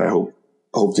 and I hope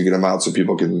to get them out so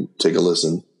people can take a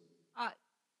listen.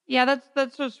 Yeah,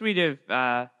 that's so sweet of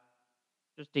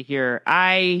just to hear.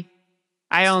 I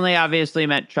only obviously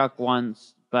met Chuck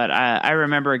once, but I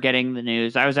remember getting the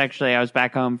news. I was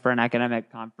back home for an academic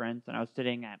conference, and I was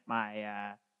sitting at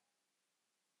my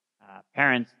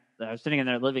parents. I was sitting in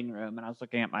their living room, and I was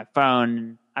looking at my phone.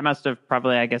 And I must have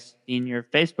probably, I guess, seen your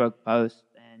Facebook post.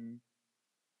 And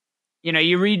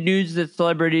you read news that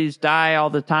celebrities die all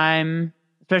the time.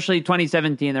 Especially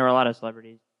 2017, there were a lot of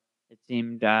celebrities. It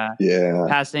seemed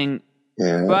passing,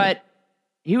 but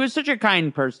he was such a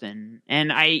kind person,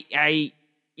 and I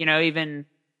even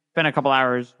spent a couple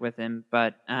hours with him.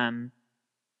 But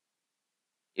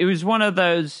it was one of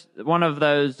those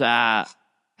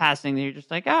passing that you're just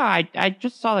like, oh, I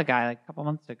just saw the guy like a couple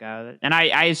months ago, and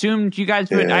I assumed you guys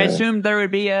would. I assumed there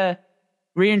would be a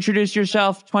Reintroduce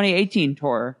Yourself 2018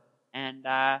 tour, and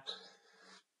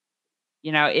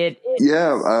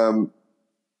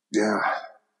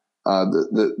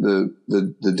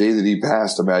The day that he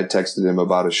passed, I mean, I texted him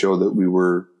about a show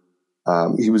that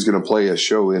he was going to play a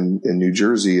show in New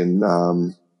Jersey in,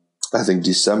 I think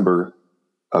December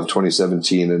of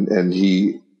 2017. And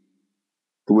he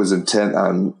was intent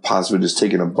on possibly just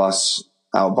taking a bus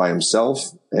out by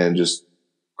himself and just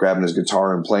grabbing his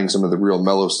guitar and playing some of the real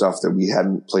mellow stuff that we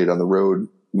hadn't played on the road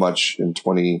much in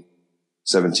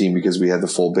 2017 because we had the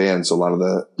full band. So a lot of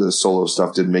the solo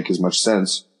stuff didn't make as much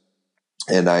sense.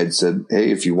 And I had said,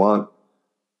 hey, if you want,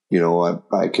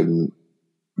 I can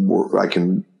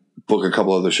book a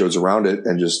couple other shows around it,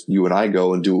 and just you and I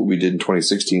go and do what we did in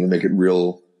 2016 and make it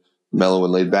real mellow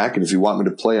and laid back. And if you want me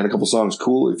to play on a couple songs,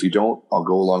 cool. If you don't, I'll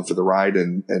go along for the ride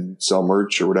and sell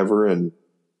merch or whatever. And,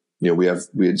 we had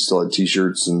still had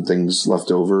t-shirts and things left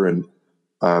over. And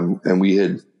we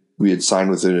had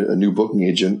signed with a new booking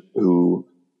agent who,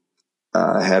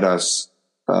 had us,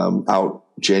 out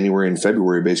January and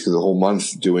February, basically the whole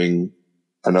month, doing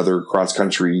another cross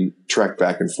country trek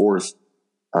back and forth.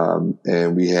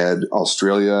 And we had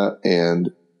Australia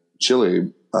and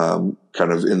Chile, kind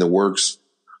of in the works.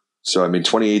 So, I mean,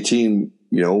 2018,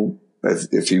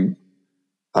 if you,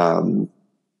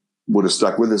 would have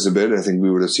stuck with us a bit, I think we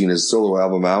would have seen his solo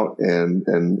album out and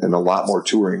a lot more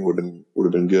touring would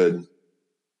have been good.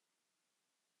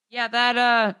 Yeah,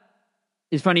 that,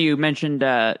 it's funny you mentioned,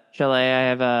 Chile. I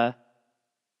have a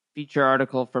feature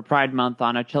article for Pride Month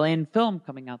on a Chilean film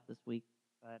coming out this week.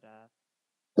 But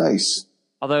nice.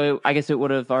 Although I guess it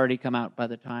would have already come out by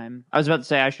the time. I was about to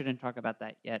say I shouldn't talk about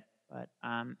that yet, but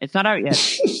it's not out yet,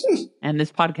 and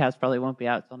this podcast probably won't be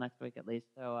out till next week at least.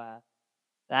 So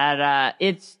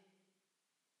it's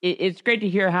great to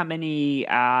hear how many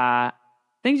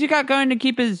things you got going to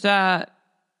keep his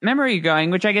memory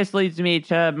going, which I guess leads me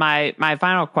to my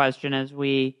final question as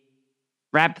we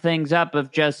wrap things up.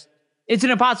 Of just, it's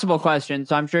an impossible question,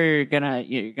 so I'm sure you're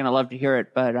gonna love to hear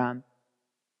it. But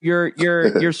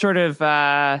you're sort of,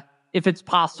 if it's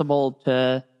possible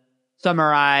to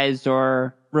summarize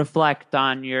or reflect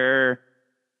on your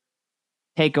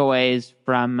takeaways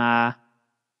from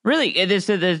really this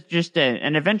is just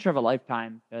an adventure of a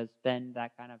lifetime to spend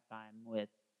that kind of time with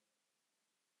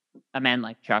a man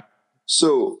like Chuck.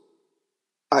 So,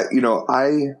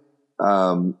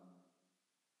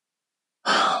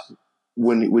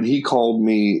 when he called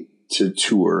me to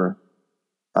tour,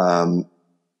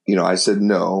 I said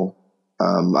no.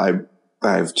 I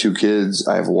have 2 kids.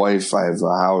 I have a wife. I have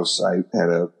a house. I had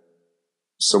a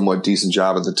somewhat decent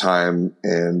job at the time,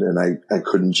 and I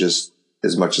couldn't just,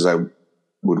 as much as I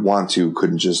would want to,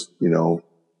 couldn't just, put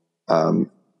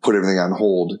everything on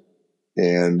hold.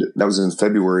 And that was in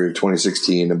February of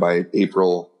 2016. And by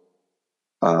April,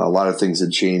 a lot of things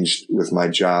had changed with my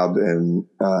job, and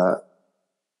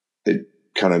it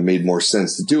kind of made more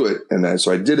sense to do it. And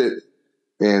so I did it,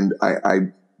 and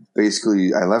I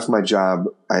basically, I left my job.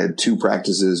 I had 2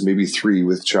 practices, maybe 3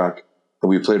 with Chuck, and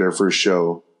we played our first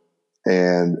show.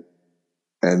 And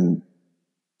 2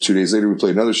 days later, we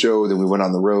played another show. Then we went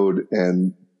on the road,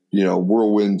 and,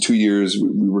 whirlwind 2 years,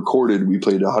 we recorded, we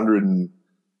played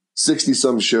 160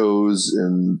 some shows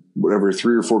in whatever,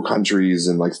 3 or 4 countries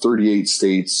and like 38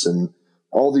 states and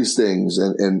all these things.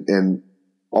 And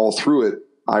all through it,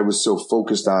 I was so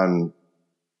focused on,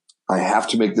 I have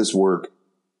to make this work.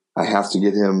 I have to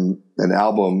get him an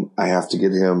album. I have to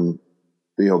get him,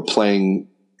 playing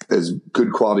as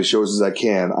good quality shows as I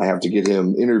can. I have to get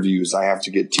him interviews. I have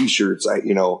to get t-shirts. I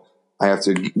have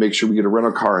to make sure we get a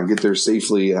rental car and get there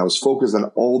safely. And I was focused on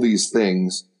all these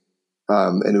things.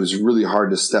 And it was really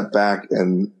hard to step back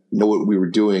and know what we were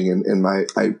doing. And I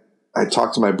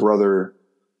talked to my brother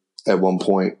at one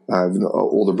point. I have an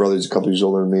older brother, he's a couple years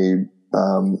older than me.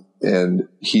 And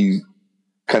he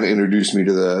kind of introduced me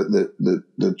to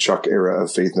the Chuck era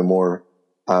of Faith No More,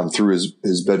 through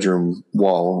his bedroom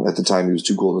wall. At the time, he was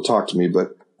too cool to talk to me,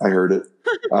 but I heard it.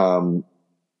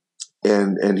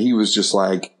 And he was just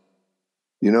like,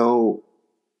 you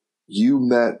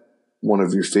met one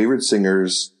of your favorite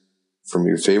singers from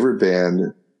your favorite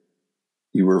band.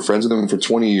 You were friends with him for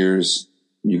 20 years.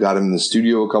 You got him in the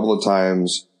studio a couple of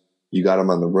times. You got him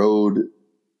on the road.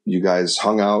 You guys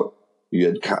hung out. You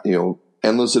had,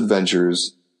 endless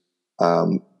adventures.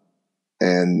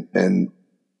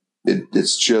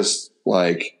 It's just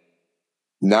like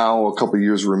now a couple of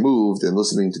years removed and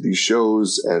listening to these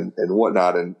shows and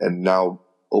whatnot, and now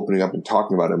opening up and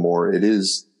talking about it more. It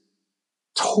is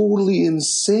totally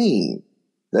insane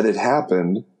that it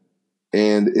happened.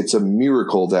 And it's a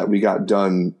miracle that we got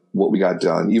done what we got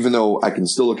done, even though I can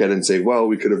still look at it and say, well,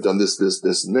 we could have done this, and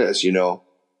this, he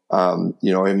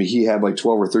had like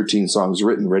 12 or 13 songs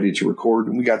written, ready to record,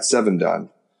 and we got 7 done,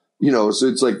 so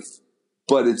it's like,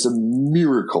 but it's a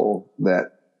miracle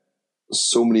that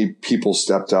so many people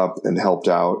stepped up and helped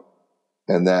out,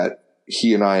 and that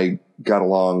he and I got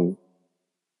along,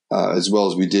 as well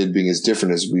as we did, being as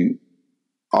different as we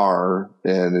are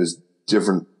and as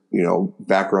different,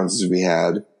 backgrounds as we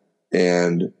had.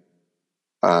 And,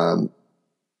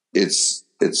 it's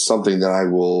something that I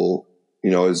will,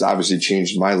 has obviously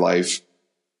changed my life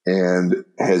and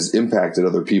has impacted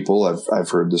other people. I've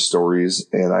heard the stories,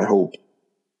 and I hope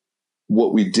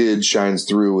what we did shines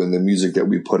through in the music that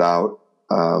we put out,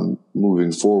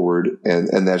 moving forward,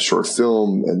 and that short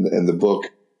film and the book.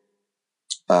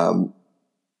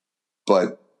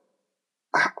 But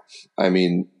I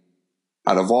mean,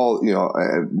 out of all,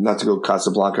 not to go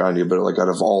Casablanca on you, but like out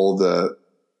of all the,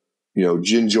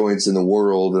 gin joints in the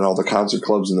world and all the concert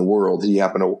clubs in the world, he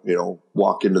happened to,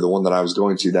 walk into the one that I was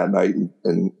going to that night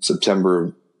in September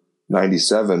of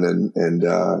 97. And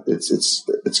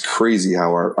it's crazy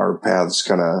how our paths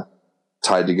kind of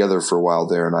tied together for a while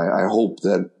there. And I hope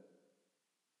that,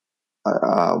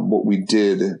 what we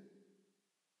did,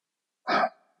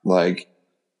 like,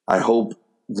 I hope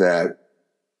that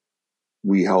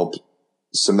we helped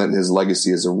cement his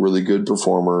legacy as a really good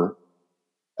performer,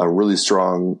 a really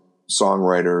strong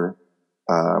songwriter,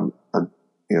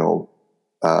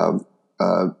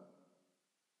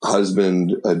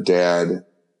 husband, a dad,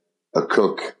 a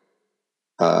cook.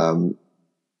 And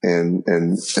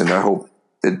I hope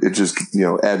it just,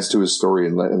 adds to his story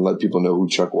and let people know who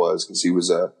Chuck was, because he was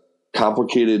a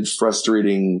complicated,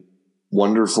 frustrating,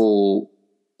 wonderful,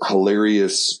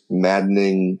 hilarious,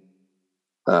 maddening,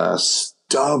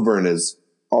 stubborn as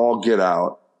all get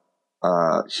out,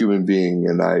 human being.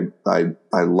 And I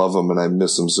love him and I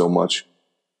miss him so much.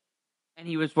 And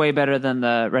he was way better than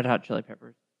the Red Hot Chili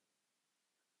Peppers.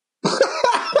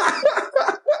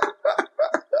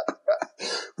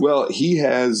 Well, he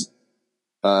has,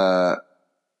 a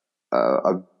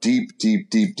deep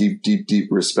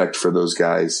respect for those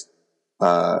guys.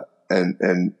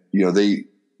 And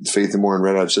Faith No More and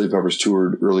Red Hot Chili Peppers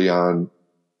toured early on,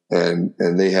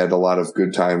 and they had a lot of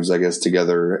good times, I guess,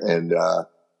 together. And,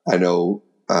 I know,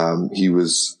 he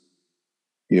was,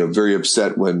 very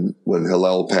upset when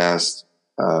Hillel passed.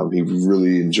 He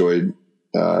really enjoyed,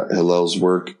 Hillel's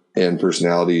work and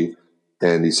personality.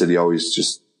 And he said he always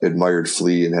just admired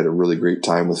Flea and had a really great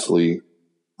time with Flea,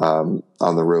 on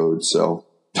the road. So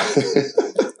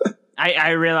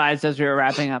I realized as we were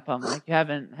wrapping up, I'm like, you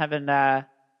haven't, I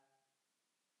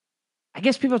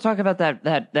guess people talk about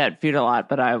that feud a lot,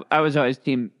 but I was always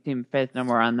team Faith No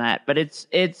More on that. But it's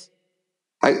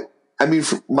I mean,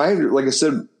 like I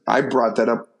said, I brought that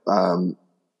up,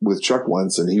 with Chuck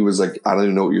once, and he was like, I don't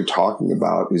even know what you're talking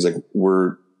about. He's like,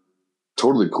 we're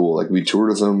totally cool. Like, we toured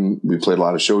with them. We played a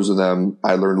lot of shows with them.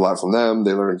 I learned a lot from them.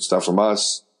 They learned stuff from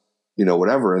us,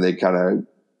 whatever. And they kind of,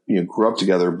 grew up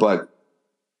together, but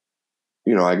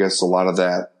I guess a lot of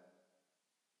that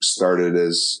started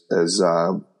as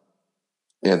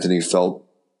Anthony felt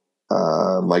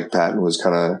Mike Patton was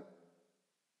kind of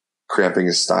cramping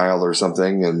his style or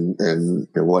something and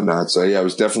whatnot. So yeah, it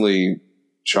was definitely,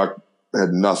 Chuck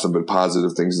had nothing but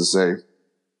positive things to say.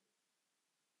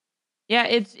 Yeah,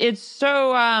 it's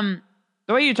so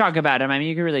the way you talk about him, I mean,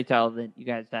 you can really tell that you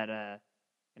guys had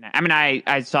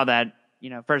I saw that,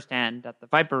 firsthand at the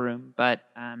Viper Room, but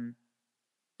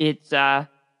it's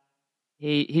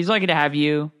he's lucky to have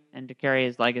you and to carry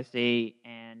his legacy,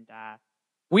 and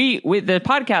we the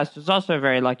podcast was also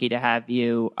very lucky to have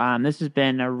you. This has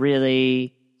been a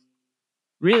really,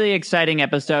 really exciting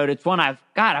episode. It's one I've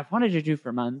wanted to do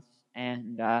for months,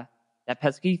 and that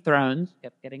pesky Thrones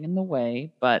kept getting in the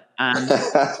way, but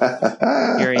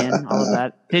Tyrion, all of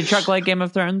that. Did Chuck like Game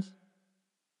of Thrones?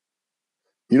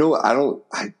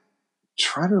 I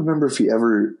try to remember if he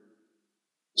ever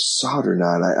saw it or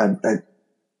not.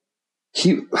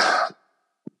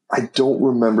 I don't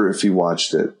remember if he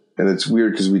watched it. And it's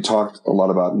weird because we talked a lot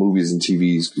about movies and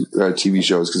TV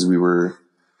shows because we were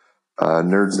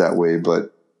nerds that way.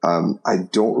 But I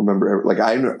don't remember. Like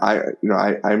I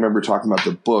remember talking about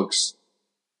the books,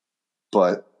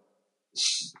 but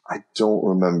I don't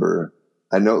remember.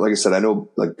 I know, like I said,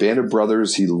 like Band of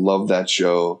Brothers. He loved that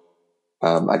show.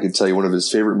 I can tell you one of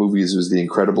his favorite movies was The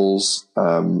Incredibles.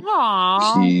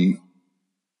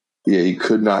 He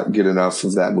could not get enough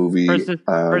of that movie.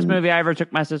 First movie I ever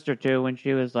took my sister to when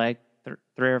she was like 3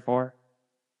 or 4.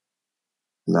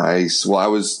 Nice. Well, I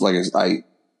was like,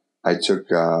 I took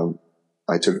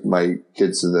my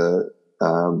kids to the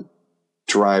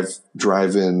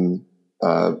drive-in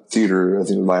theater, I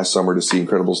think last summer, to see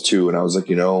Incredibles 2, and I was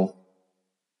like,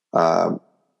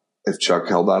 if Chuck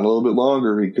held on a little bit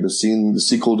longer, he could have seen the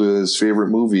sequel to his favorite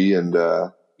movie and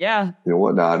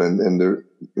whatnot, and there,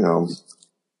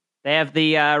 they have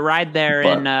the ride there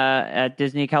in at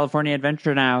Disney California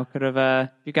Adventure now. Could have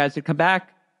you guys could come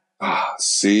back.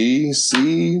 See,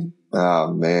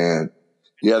 oh man,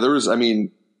 yeah. There was,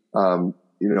 one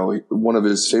of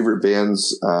his favorite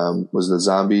bands was the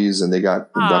Zombies, and they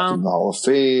got inducted in the Hall of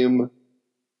Fame.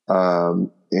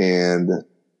 And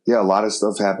yeah, a lot of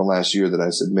stuff happened last year that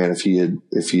I said, man, if he had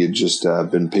just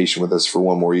been patient with us for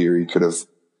one more year, he could have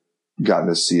gotten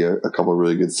to see a couple of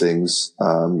really good things.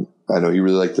 I know he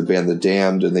really liked the band The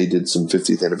Damned, and they did some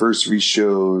 50th anniversary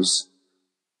shows.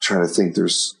 I'm trying to think, there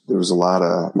was a lot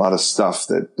of stuff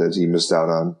that he missed out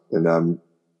on, and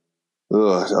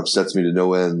it upsets me to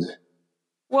no end.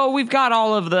 Well, we've got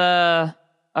all of the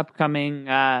upcoming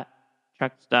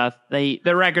Chuck stuff. The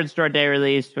Record Store Day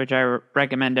release, which I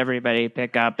recommend everybody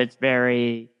pick up. It's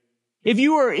very, if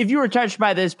you were touched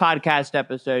by this podcast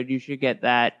episode, you should get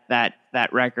that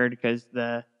record, because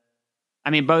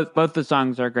both the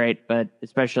songs are great, but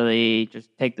especially just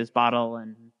Take This Bottle,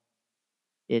 and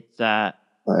it's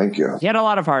thank you. He had a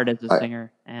lot of heart as a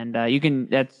singer, and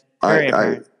that's very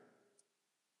apparent.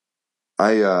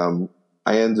 I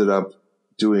ended up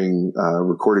doing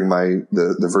recording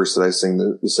the verse that I sing,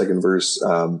 the second verse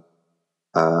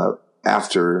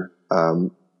after,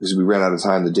 because we ran out of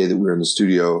time the day that we were in the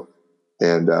studio,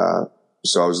 and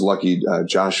so I was lucky.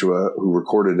 Joshua, who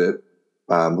recorded it,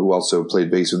 who also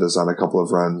played bass with us on a couple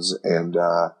of runs, and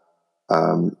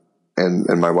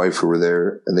my wife, who were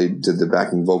there, and they did the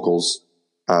backing vocals.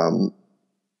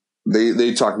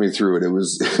 They talked me through it. It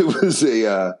was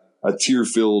a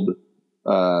tear-filled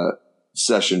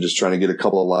session, just trying to get a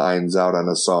couple of lines out on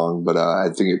a song, but I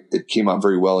think it came out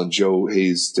very well, and Joe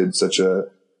Hayes did such a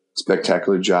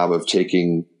spectacular job of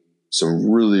taking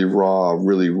some really raw,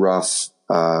 really rough,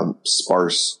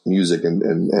 sparse music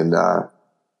and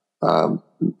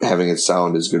having it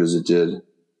sound as good as it did.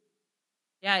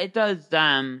 Yeah, it does.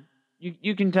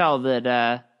 You can tell that.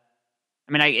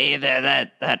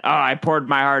 I poured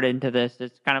my heart into this.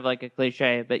 It's kind of like a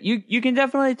cliche, but you can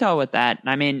definitely tell with that.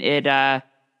 I mean,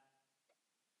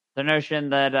 the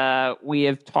notion that we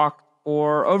have talked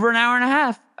for over an hour and a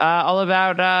half all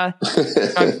about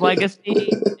Chuck's legacy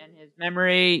and his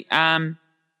memory. I'm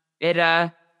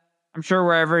sure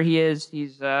wherever he is,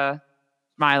 he's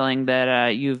smiling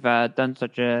that you've done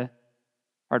such a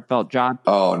heartfelt job.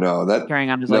 Oh no, that carrying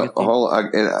on his legacy.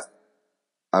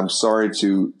 I'm sorry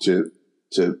to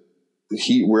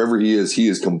wherever he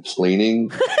is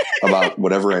complaining about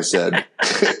whatever I said.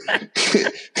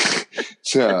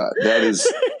 That is,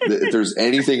 if there's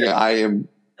anything I am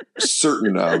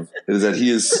certain of, is that he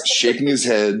is shaking his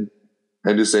head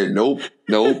and just saying, nope,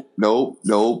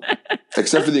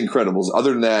 except for The Incredibles.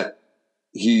 Other than that,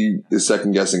 he is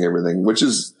second guessing everything, which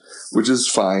is which is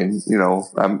fine. You know,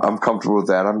 I'm comfortable with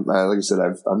that. Like I said,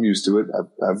 I'm used to it.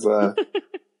 I've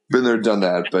been there, done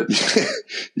that. But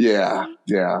yeah.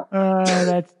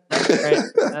 That's great.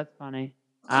 That's funny.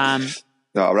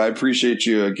 No, but I appreciate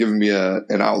you giving me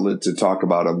an outlet to talk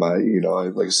about him.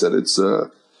 Like I said, it's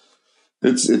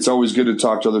always good to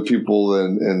talk to other people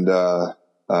and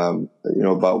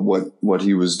about what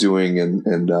he was doing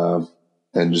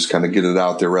and just kind of get it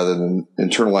out there rather than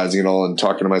internalizing it all and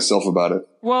talking to myself about it.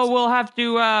 Well, we'll have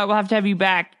to have you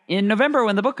back in November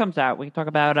when the book comes out. We can talk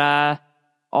about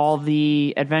all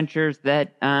the adventures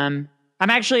that I'm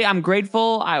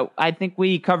grateful. I think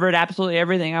we covered absolutely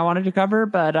everything I wanted to cover,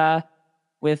 but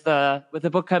with the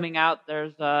book coming out,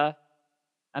 there's a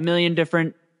million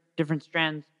different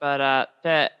strands. But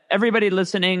to everybody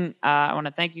listening, I want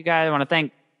to thank you guys. I want to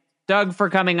thank Doug for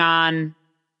coming on.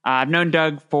 I've known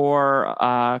Doug for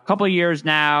a couple of years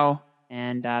now,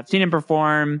 and I've seen him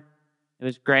perform. It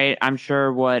was great. I'm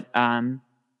sure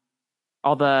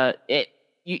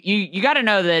you got to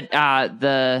know that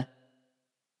the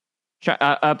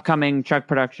upcoming Chuck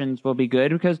productions will be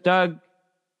good because Doug,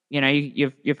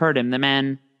 you've heard him. The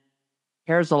man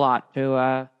cares a lot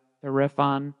to riff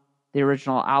on the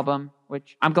original album,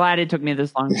 which I'm glad it took me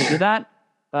this long to do that.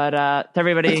 But to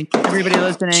everybody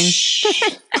listening.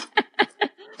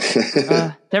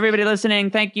 To everybody listening,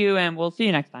 thank you, and we'll see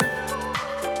you next time.